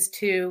stigma is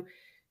to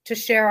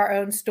share our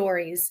own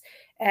stories.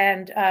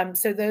 And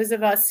so those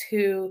of us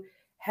who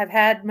have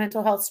had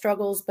mental health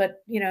struggles,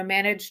 but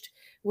managed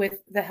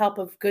with the help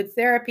of good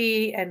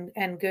therapy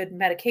and good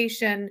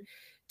medication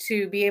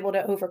to be able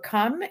to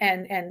overcome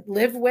and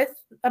live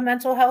with a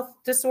mental health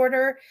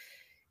disorder,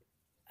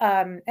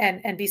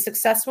 and be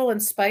successful in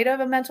spite of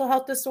a mental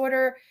health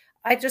disorder.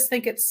 I just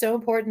think it's so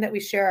important that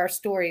we share our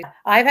stories.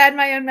 I've had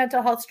my own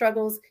mental health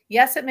struggles.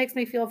 Yes, it makes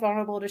me feel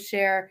vulnerable to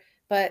share,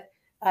 but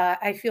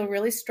I feel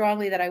really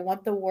strongly that I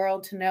want the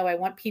world to know, I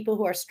want people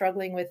who are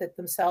struggling with it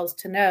themselves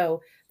to know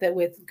that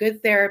with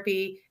good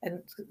therapy and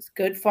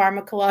good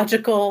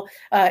pharmacological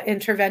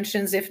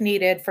interventions, if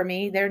needed, for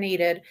me, they're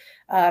needed,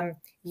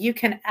 you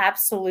can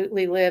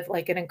absolutely live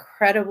like an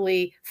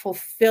incredibly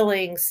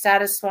fulfilling,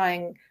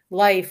 satisfying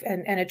life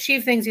and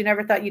achieve things you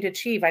never thought you'd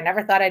achieve. I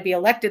never thought I'd be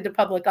elected to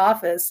public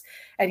office,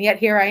 and yet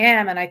here I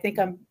am, and I think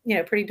I'm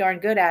pretty darn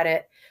good at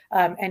it.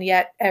 And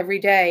yet every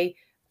day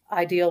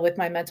I deal with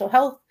my mental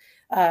health.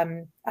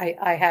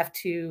 I have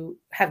to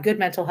have good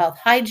mental health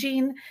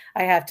hygiene.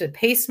 I have to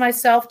pace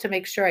myself to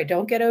make sure I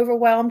don't get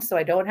overwhelmed, so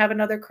I don't have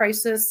another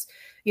crisis.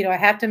 I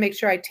have to make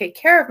sure I take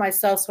care of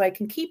myself so I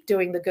can keep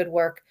doing the good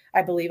work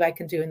I believe I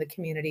can do in the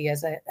community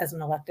as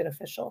an elected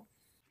official.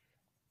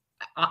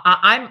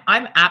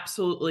 I'm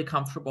absolutely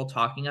comfortable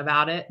talking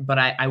about it, but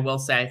I will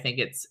say I think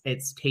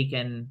it's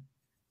taken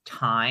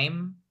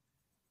time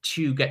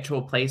to get to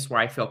a place where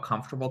I feel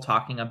comfortable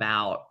talking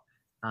about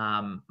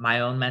my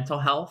own mental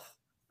health,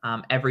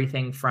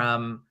 everything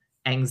from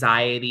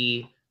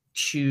anxiety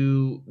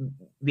to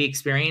the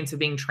experience of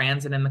being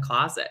trans and in the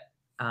closet,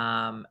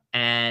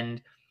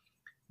 and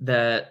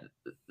the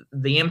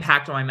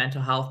impact on my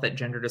mental health that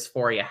gender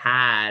dysphoria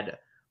had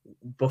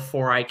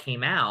before I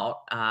came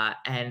out,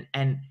 and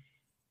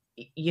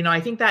I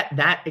think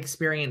that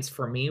experience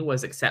for me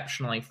was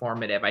exceptionally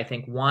formative. I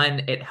think,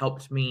 one, it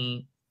helped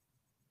me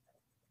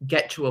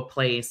get to a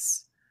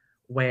place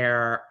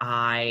where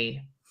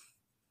I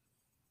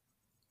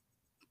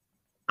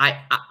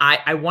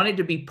wanted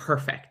to be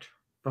perfect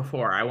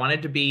before. I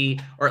wanted to be,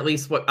 or at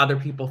least what other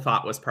people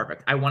thought was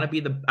perfect. I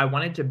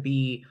wanted to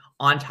be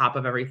on top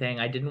of everything.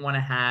 I didn't want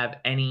to have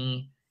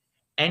anything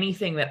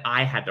that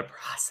I had to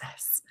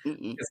process,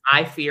 because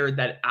I feared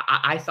that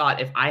I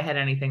thought if I had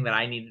anything that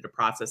I needed to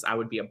process, I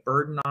would be a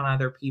burden on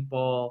other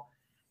people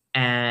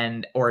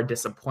or a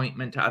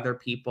disappointment to other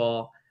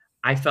people.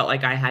 I felt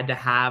like I had to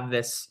have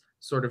this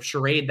sort of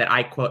charade that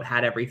I, quote,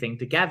 had everything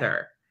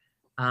together.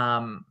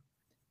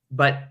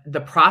 But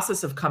the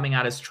process of coming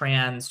out as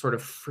trans sort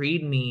of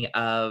freed me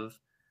of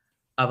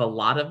a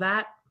lot of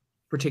that,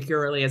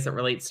 particularly as it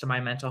relates to my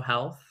mental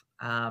health.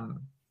 And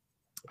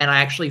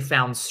I actually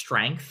found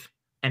strength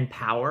and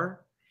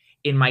power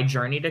in my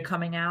journey to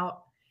coming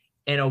out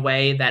in a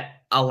way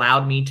that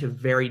allowed me to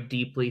very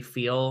deeply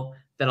feel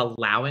that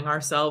allowing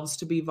ourselves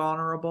to be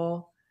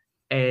vulnerable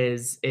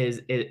is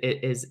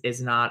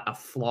not a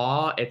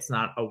flaw. It's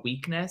not a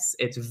weakness.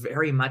 It's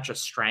very much a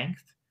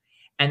strength.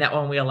 And that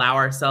when we allow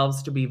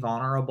ourselves to be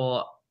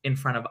vulnerable in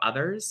front of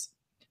others,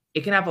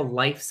 it can have a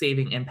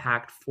life-saving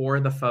impact for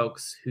the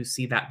folks who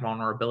see that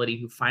vulnerability,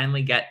 who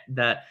finally get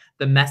the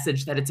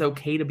message that it's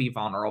okay to be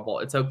vulnerable.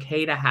 It's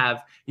okay to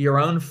have your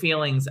own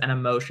feelings and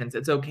emotions.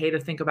 It's okay to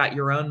think about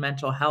your own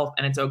mental health,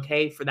 and it's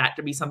okay for that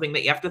to be something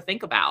that you have to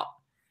think about.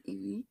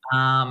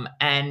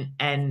 And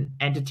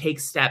to take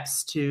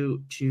steps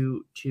to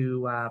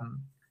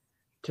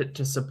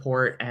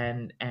support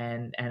and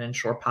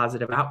ensure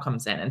positive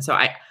outcomes in. And so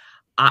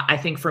I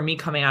think for me,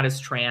 coming out as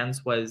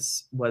trans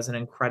was an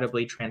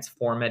incredibly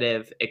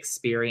transformative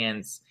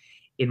experience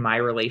in my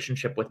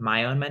relationship with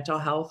my own mental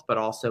health, but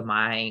also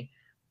my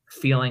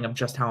feeling of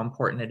just how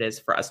important it is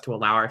for us to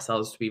allow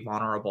ourselves to be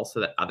vulnerable so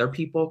that other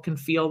people can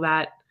feel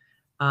that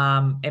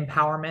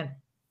empowerment.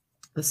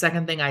 The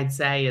second thing I'd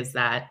say is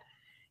that,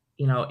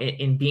 you know,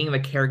 in being the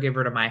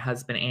caregiver to my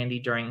husband, Andy,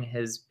 during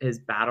his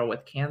battle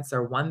with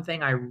cancer, one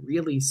thing I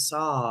really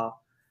saw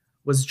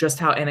was just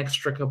how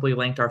inextricably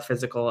linked our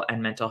physical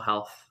and mental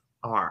health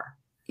are.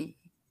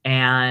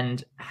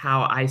 And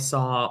how I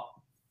saw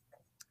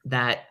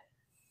that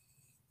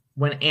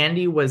when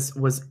Andy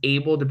was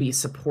able to be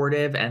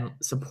supported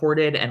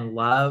and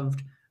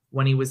loved,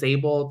 when he was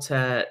able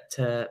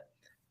to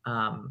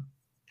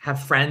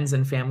have friends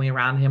and family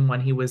around him, when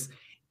he was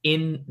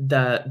in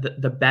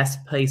the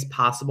best place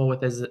possible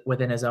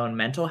within his own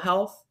mental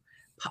health.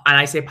 And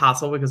I say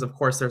possible because, of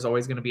course, there's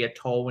always going to be a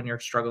toll when you're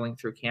struggling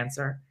through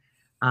cancer.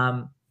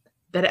 That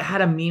it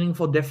had a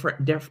meaningful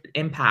different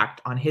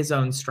impact on his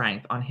own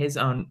strength, on his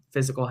own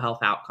physical health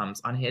outcomes,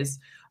 on his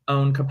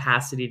own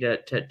capacity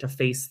to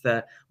face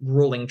the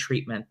grueling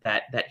treatment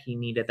that he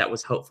needed, that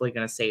was hopefully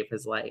going to save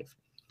his life.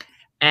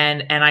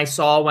 And I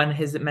saw when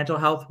his mental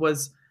health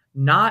was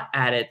not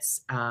at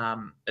its,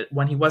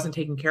 when he wasn't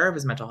taking care of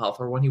his mental health,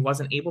 or when he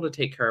wasn't able to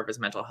take care of his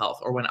mental health,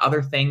 or when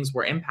other things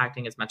were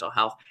impacting his mental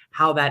health,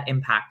 how that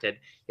impacted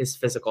his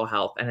physical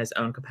health and his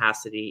own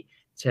capacity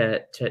to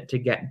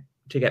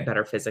get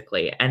better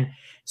physically. And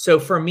so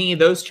for me,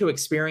 those two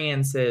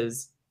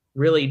experiences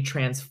really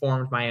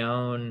transformed my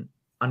own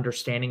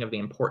understanding of the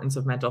importance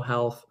of mental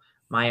health,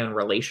 my own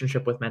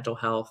relationship with mental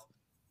health,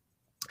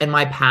 and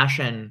my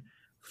passion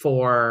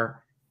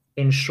for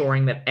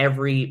ensuring that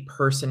every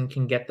person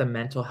can get the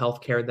mental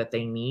health care that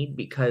they need,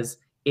 because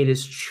it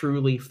is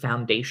truly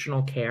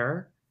foundational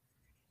care.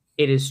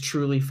 It is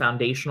truly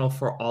foundational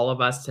for all of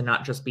us to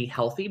not just be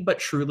healthy, but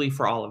truly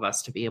for all of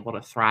us to be able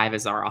to thrive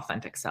as our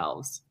authentic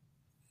selves.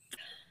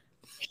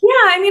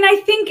 Yeah, I mean, I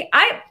think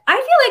I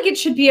feel like it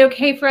should be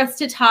okay for us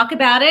to talk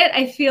about it.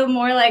 I feel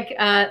more like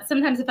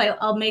sometimes if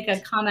I'll make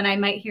a comment, I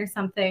might hear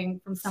something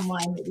from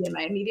someone maybe in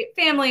my immediate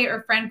family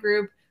or friend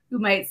group who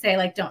might say,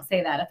 like, don't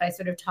say that if I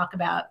sort of talk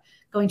about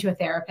going to a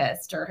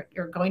therapist or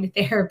going to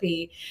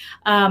therapy.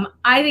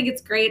 I think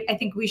it's great. I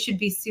think we should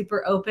be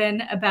super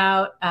open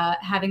about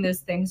having those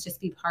things just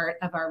be part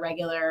of our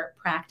regular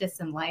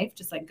practice in life,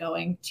 just like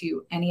going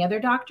to any other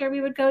doctor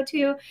we would go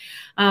to.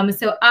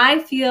 So I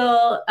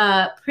feel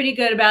pretty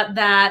good about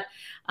that.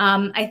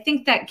 I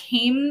think that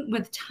came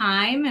with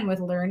time and with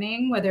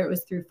learning, whether it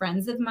was through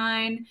friends of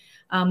mine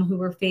who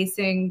were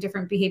facing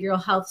different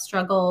behavioral health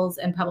struggles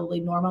and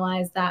probably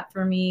normalized that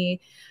for me,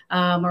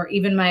 or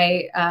even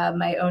my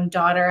own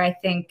daughter, I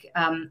think,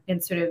 in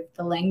sort of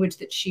the language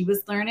that she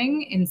was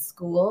learning in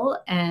school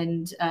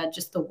and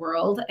just the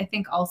world, I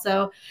think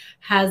also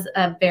has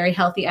a very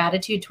healthy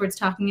attitude towards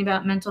talking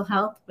about mental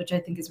health, which I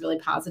think is really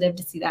positive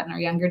to see that in our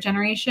younger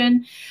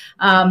generation.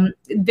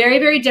 Very,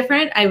 very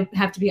different, I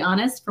have to be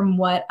honest, from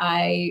what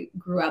I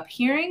grew up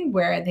hearing,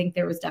 where I think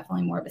there was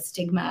definitely more of a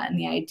stigma in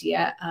the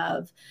idea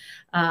of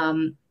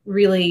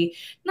really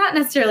not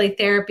necessarily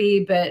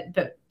therapy,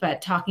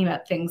 but talking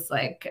about things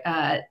like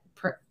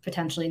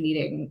potentially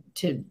needing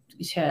to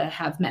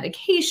have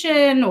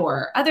medication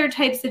or other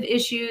types of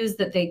issues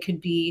that they could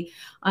be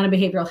on a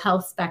behavioral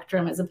health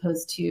spectrum, as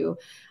opposed to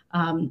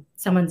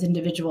someone's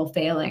individual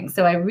failing.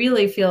 So I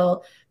really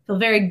feel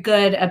very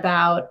good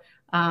about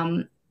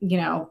you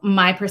know,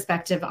 my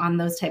perspective on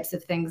those types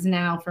of things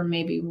now from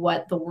maybe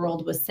what the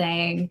world was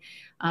saying,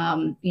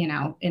 you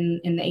know,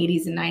 in the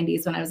 80s and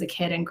 90s when I was a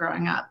kid and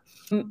growing up.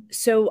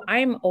 So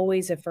I'm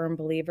always a firm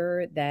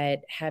believer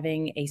that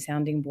having a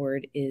sounding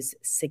board is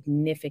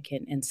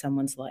significant in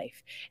someone's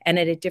life. And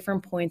at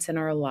different points in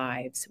our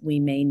lives,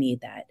 we may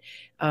need that.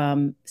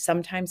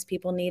 Sometimes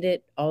people need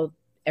it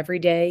every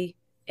day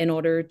in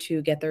order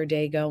to get their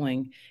day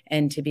going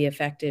and to be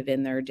effective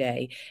in their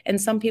day. And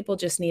some people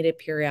just need it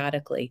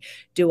periodically.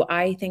 Do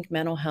I think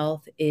mental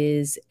health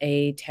is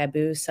a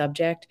taboo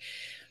subject?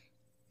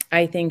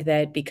 I think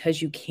that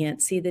because you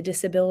can't see the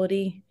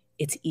disability,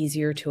 it's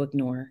easier to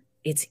ignore.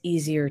 It's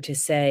easier to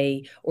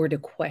say or to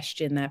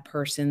question that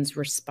person's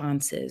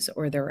responses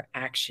or their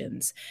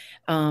actions.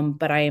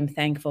 But I am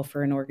thankful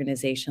for an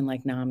organization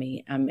like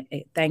NAMI. I'm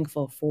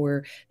thankful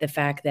for the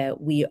fact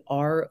that we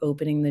are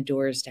opening the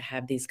doors to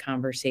have these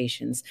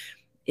conversations.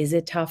 Is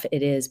it tough?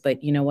 It is.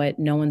 But you know what?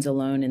 No one's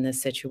alone in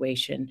this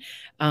situation.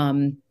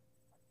 I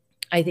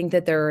think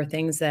that there are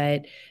things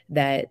that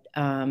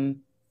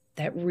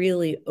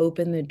really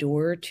open the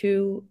door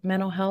to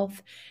mental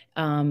health,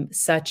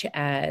 such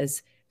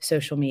as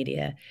social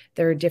media.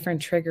 There are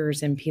different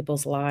triggers in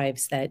people's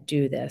lives that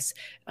do this.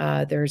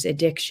 There's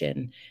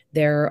addiction.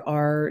 There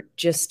are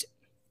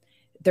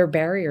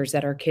barriers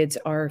that our kids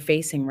are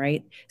facing,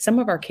 right? Some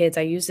of our kids,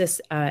 I use this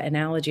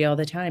analogy all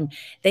the time.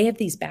 They have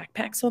these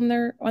backpacks on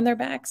their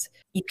backs.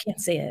 You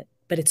can't see it,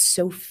 but it's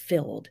so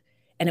filled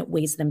and it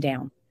weighs them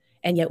down.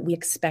 And yet we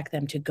expect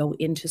them to go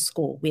into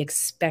school. We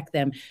expect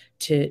them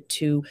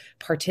to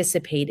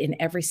participate in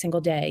every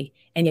single day,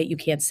 and yet you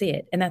can't see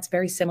it. And that's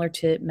very similar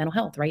to mental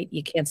health, right?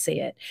 You can't see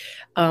it.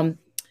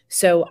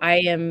 So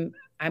I'm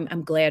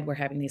glad we're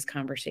having these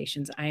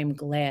conversations. I am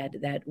glad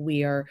that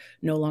we are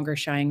no longer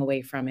shying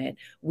away from it.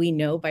 We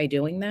know by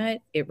doing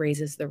that, it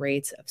raises the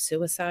rates of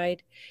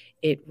suicide.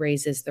 It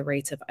raises the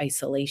rates of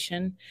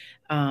isolation.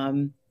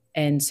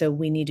 And so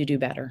we need to do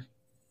better.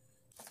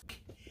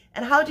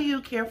 And how do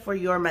you care for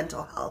your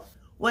mental health?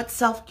 What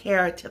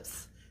self-care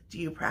tips do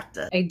you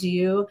practice? I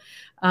do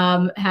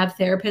have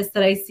therapists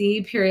that I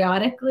see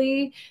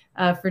periodically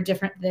for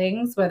different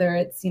things, whether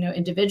it's,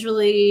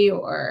 individually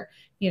or,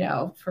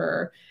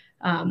 for,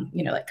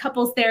 like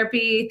couples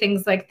therapy,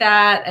 things like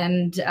that.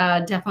 And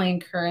definitely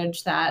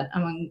encourage that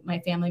among my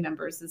family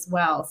members as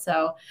well.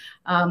 So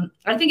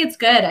I think it's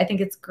good. I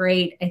think it's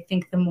great. I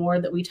think the more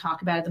that we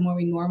talk about it, the more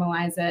we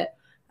normalize it,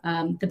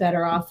 the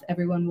better off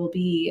everyone will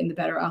be, and the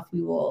better off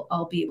we will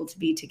all be able to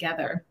be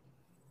together.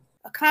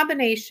 A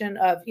combination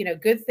of,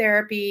 good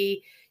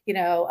therapy,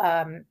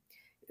 to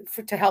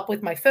help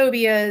with my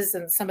phobias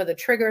and some of the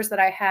triggers that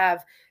I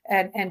have,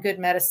 and good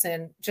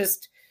medicine.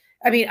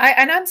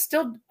 I'm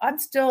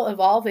still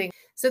evolving.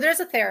 So there's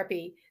a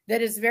therapy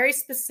that is very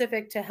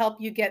specific to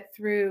help you get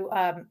through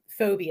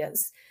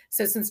phobias.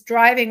 So since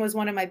driving was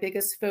one of my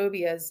biggest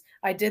phobias,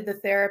 I did the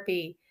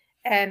therapy,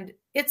 and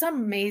it's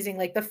amazing.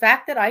 Like the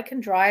fact that I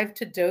can drive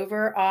to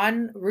Dover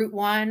on Route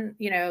 1,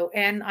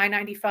 and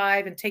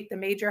I-95 and take the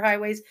major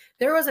highways.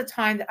 There was a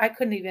time that I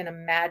couldn't even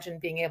imagine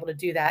being able to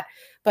do that.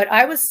 But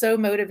I was so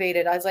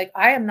motivated. I was like,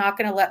 I am not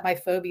going to let my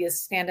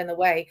phobias stand in the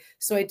way.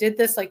 So I did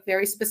this like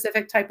very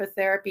specific type of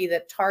therapy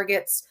that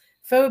targets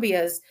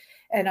phobias,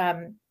 and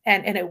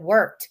it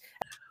worked.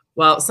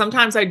 Well,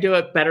 sometimes I do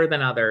it better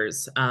than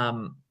others.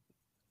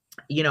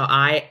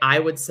 I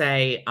would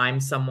say I'm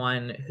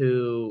someone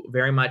who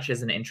very much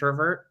is an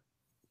introvert.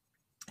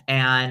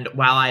 And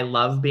while I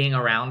love being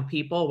around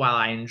people, while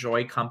I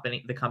enjoy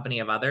the company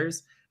of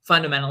others,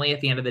 fundamentally,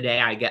 at the end of the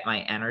day, I get my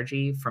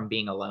energy from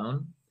being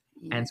alone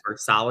and sort of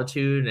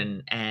solitude.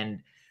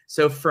 And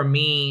so for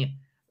me,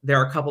 there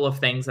are a couple of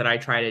things that I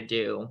try to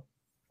do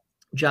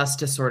just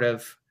to sort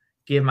of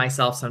give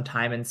myself some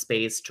time and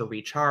space to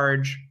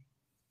recharge,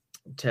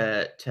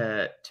 to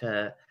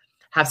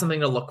have something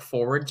to look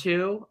forward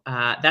to.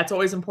 That's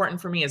always important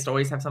for me, is to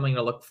always have something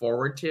to look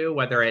forward to,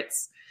 whether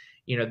it's,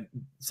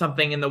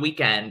 something in the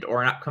weekend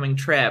or an upcoming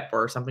trip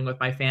or something with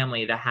my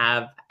family,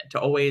 to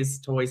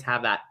always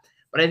have that.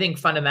 But I think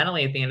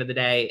fundamentally at the end of the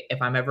day,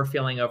 if I'm ever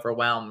feeling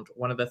overwhelmed,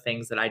 one of the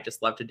things that I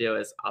just love to do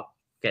is I'll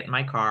get in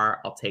my car,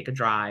 I'll take a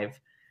drive,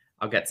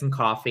 I'll get some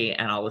coffee,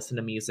 and I'll listen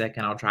to music,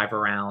 and I'll drive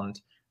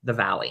around the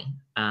valley.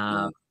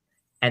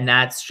 And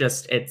that's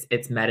just,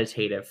 it's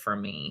meditative for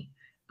me.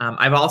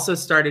 I've also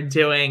started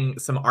doing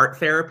some art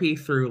therapy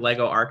through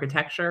Lego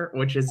architecture,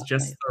 which is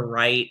just the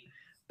right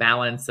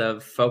balance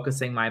of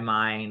focusing my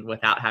mind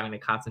without having to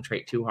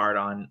concentrate too hard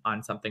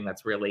on something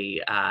that's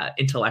really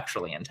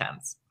intellectually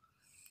intense.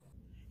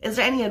 Is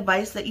there any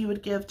advice that you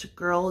would give to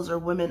girls or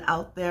women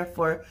out there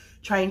for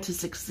trying to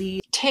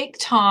succeed? Take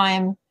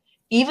time,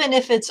 even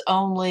if it's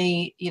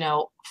only,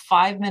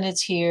 5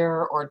 minutes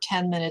here or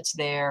 10 minutes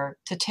there,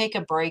 to take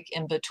a break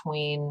in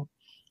between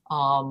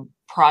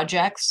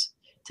projects,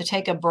 to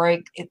take a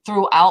break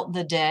throughout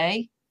the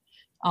day,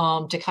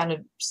 to kind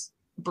of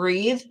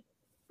breathe,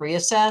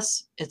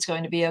 reassess, it's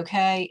going to be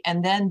okay.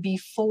 And then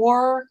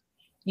before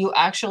you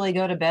actually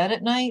go to bed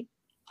at night,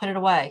 put it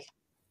away.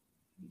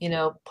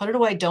 Put it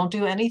away. Don't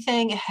do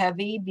anything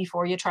heavy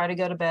before you try to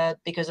go to bed,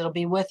 because it'll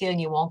be with you and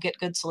you won't get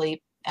good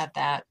sleep at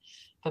that.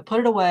 But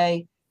put it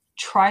away,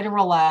 try to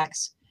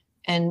relax,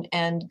 and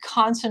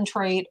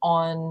concentrate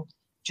on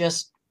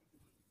just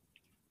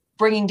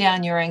bringing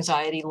down your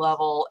anxiety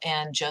level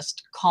and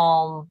just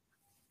calm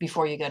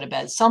before you go to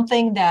bed.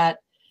 Something that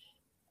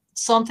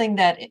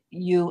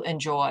you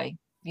enjoy,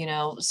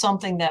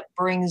 something that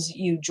brings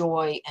you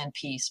joy and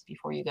peace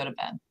before you go to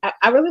bed.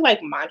 I really like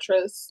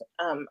mantras.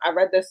 I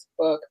read this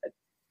book.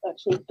 I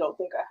actually don't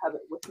think I have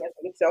it with me. I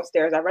think it's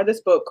downstairs. I read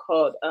this book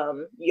called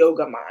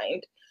Yoga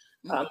Mind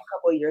a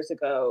couple of years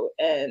ago,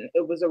 and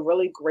it was a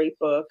really great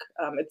book.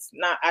 It's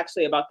not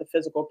actually about the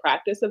physical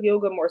practice of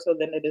yoga more so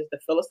than it is the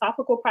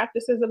philosophical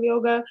practices of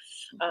yoga.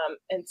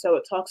 And so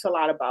it talks a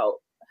lot about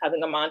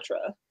having a mantra.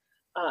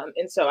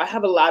 And so I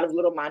have a lot of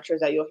little mantras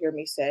that you'll hear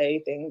me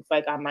say, things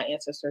like "I'm my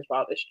ancestors'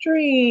 wildest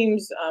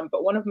dreams."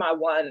 But one of my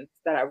ones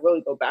that I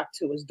really go back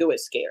to is "Do it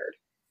scared."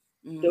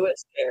 Do it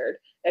scared.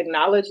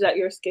 Acknowledge that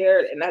you're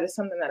scared. And that is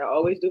something that I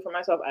always do for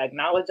myself. I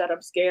acknowledge that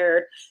I'm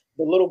scared.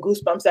 The little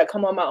goosebumps that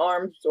come on my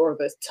arms, or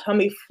the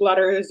tummy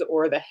flutters,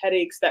 or the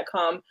headaches that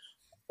come,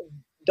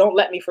 don't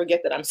let me forget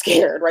that I'm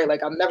scared, right?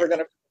 Like I'm never going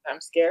to forget that I'm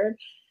scared.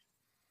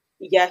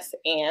 Yes,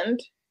 and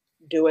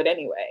do it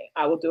anyway.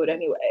 I will do it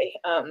anyway.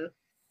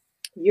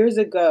 Years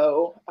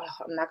ago,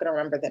 I'm not going to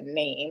remember the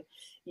name.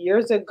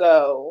 Years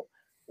ago,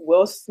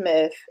 Will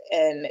Smith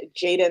and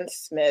Jaden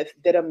Smith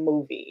did a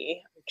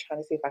movie. I'm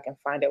trying to see if I can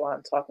find it while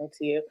I'm talking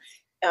to you.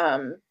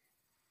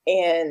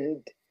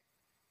 And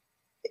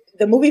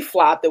the movie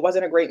flopped. It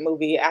wasn't a great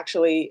movie,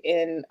 actually.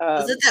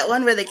 Was it that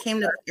one where they came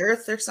to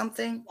Earth or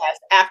something? Yes,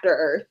 After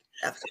Earth.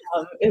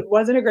 It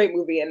wasn't a great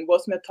movie, and Will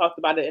Smith talked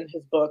about it in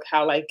his book,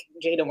 how like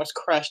Jaden was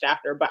crushed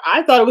after. But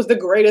I thought it was the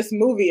greatest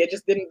movie. It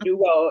just didn't do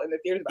well in the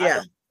theaters. But I thought it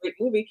was a great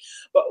movie.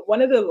 But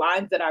one of the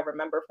lines that I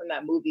remember from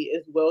that movie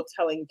is Will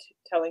telling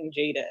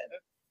Jaden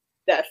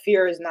that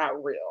fear is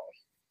not real.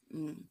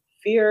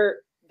 Fear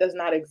does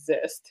not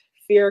exist.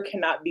 Fear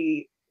cannot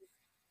be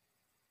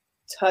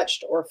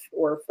touched or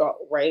felt,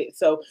 right?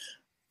 So,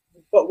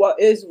 but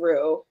what is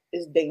real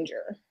is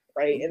danger,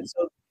 right? And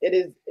so it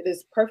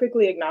is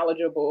perfectly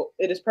acknowledgeable.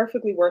 It is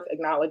perfectly worth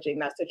acknowledging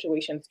that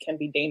situations can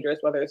be dangerous,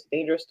 whether it's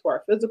dangerous to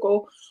our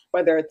physical,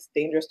 whether it's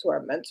dangerous to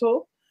our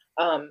mental.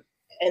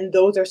 And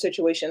those are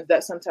situations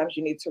that sometimes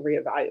you need to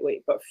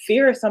reevaluate. But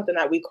fear is something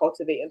that we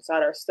cultivate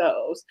inside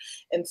ourselves.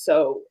 And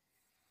so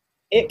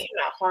it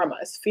cannot harm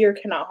us. Fear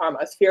cannot harm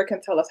us. Fear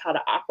can tell us how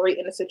to operate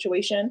in a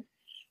situation.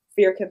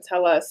 Fear can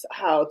tell us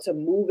how to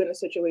move in a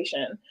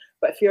situation,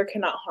 but fear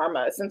cannot harm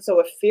us. And so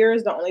if fear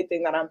is the only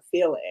thing that I'm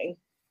feeling,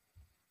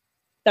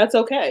 that's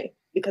okay,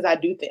 because I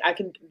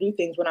can do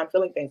things when I'm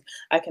feeling things.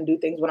 I can do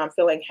things when I'm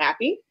feeling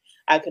happy.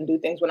 I can do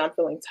things when I'm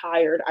feeling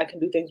tired. I can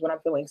do things when I'm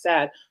feeling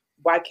sad.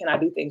 Why can't I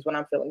do things when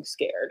I'm feeling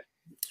scared?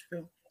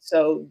 True.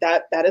 So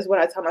that is what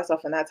I tell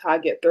myself, and that's how I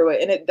get through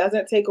it. And it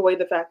doesn't take away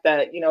the fact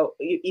that, you know,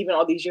 even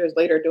all these years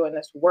later doing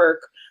this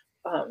work,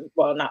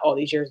 well, not all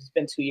these years, it's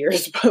been 2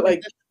 years, but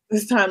like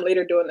this time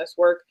later doing this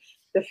work,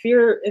 the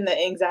fear and the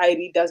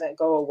anxiety doesn't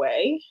go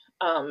away.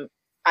 I'm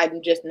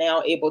just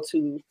now able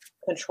to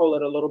control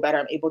it a little better.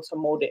 I'm able to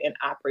mold it and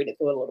operate it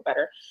through it a little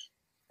better.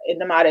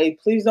 And Nyemade,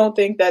 please don't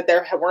think that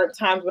there weren't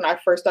times when I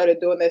first started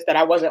doing this that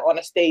I wasn't on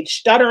a stage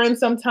stuttering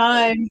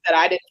sometimes, that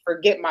I didn't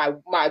forget my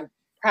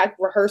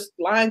rehearsed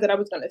lines that I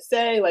was going to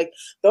say. Like,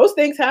 those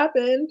things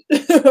happened.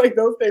 Like,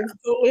 those things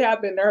totally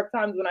happened. There are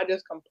times when I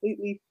just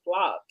completely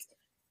flopped.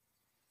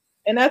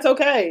 And that's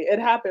okay. It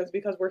happens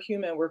because we're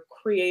human. We're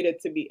created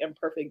to be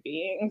imperfect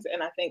beings.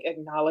 And I think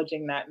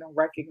acknowledging that and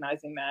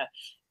recognizing that.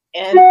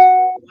 And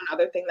one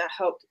other thing that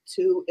helped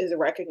too is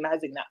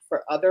recognizing that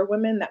for other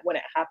women, that when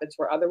it happens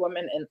for other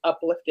women, and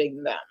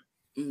uplifting them,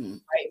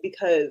 right?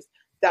 Because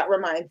that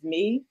reminds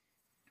me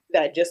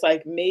that just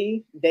like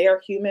me, they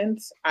are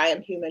humans. I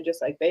am human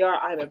just like they are.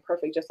 I am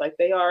imperfect just like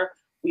they are.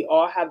 We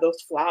all have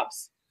those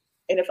flops.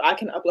 And if I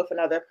can uplift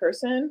another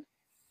person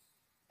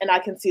and I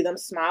can see them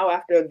smile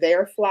after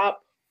their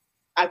flop,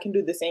 I can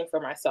do the same for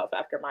myself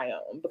after my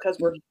own, because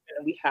we're human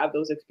and we have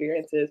those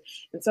experiences.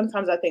 And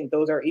sometimes I think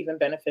those are even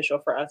beneficial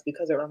for us,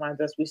 because it reminds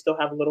us we still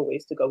have a little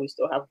ways to go. We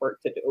still have work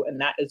to do.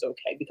 And that is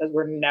okay, because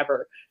we're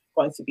never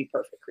going to be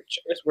perfect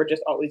creatures. We're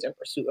just always in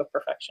pursuit of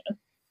perfection.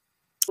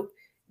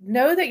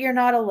 Know that you're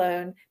not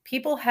alone.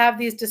 People have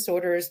these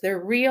disorders.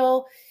 They're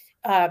real.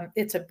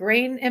 It's a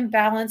brain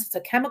imbalance. It's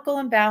a chemical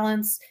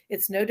imbalance.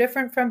 It's no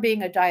different from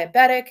being a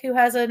diabetic who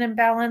has an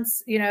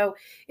imbalance. You know,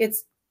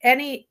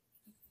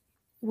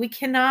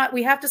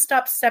 we have to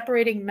stop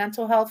separating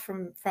mental health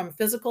from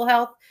physical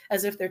health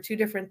as if they're two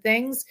different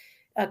things.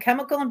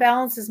 Chemical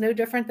imbalance is no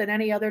different than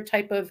any other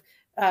type of,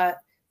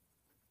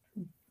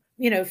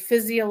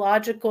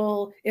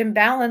 physiological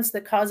imbalance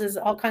that causes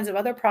all kinds of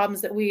other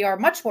problems that we are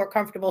much more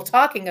comfortable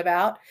talking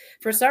about.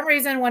 For some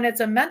reason, when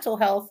it's a mental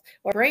health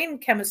or brain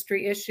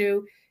chemistry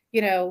issue,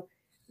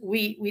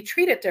 we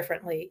treat it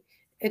differently.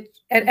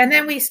 And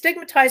then we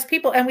stigmatize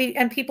people,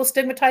 and people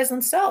stigmatize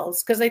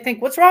themselves because they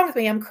think, what's wrong with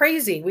me? I'm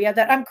crazy. We have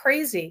that. I'm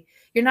crazy.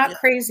 You're not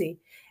crazy.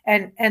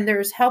 And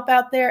there's help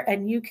out there,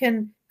 and you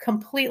can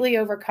completely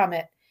overcome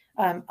it.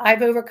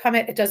 I've overcome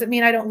it. It doesn't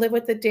mean I don't live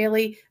with it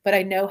daily, but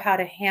I know how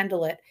to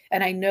handle it.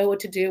 And I know what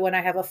to do when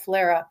I have a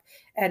flare up,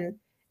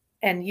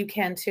 and you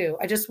can too.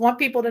 I just want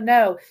people to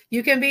know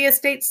you can be a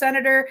state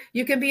senator.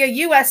 You can be a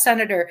U.S.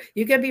 senator.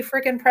 You can be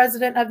freaking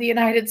president of the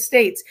United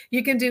States.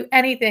 You can do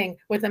anything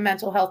with a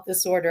mental health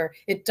disorder.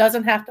 It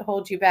doesn't have to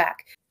hold you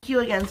back. Thank you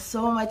again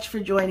so much for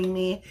joining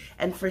me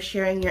and for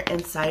sharing your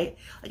insight.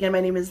 Again,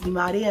 my name is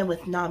Nyemade. I'm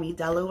with NAMI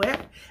Delaware,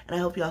 and I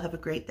hope you all have a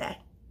great day.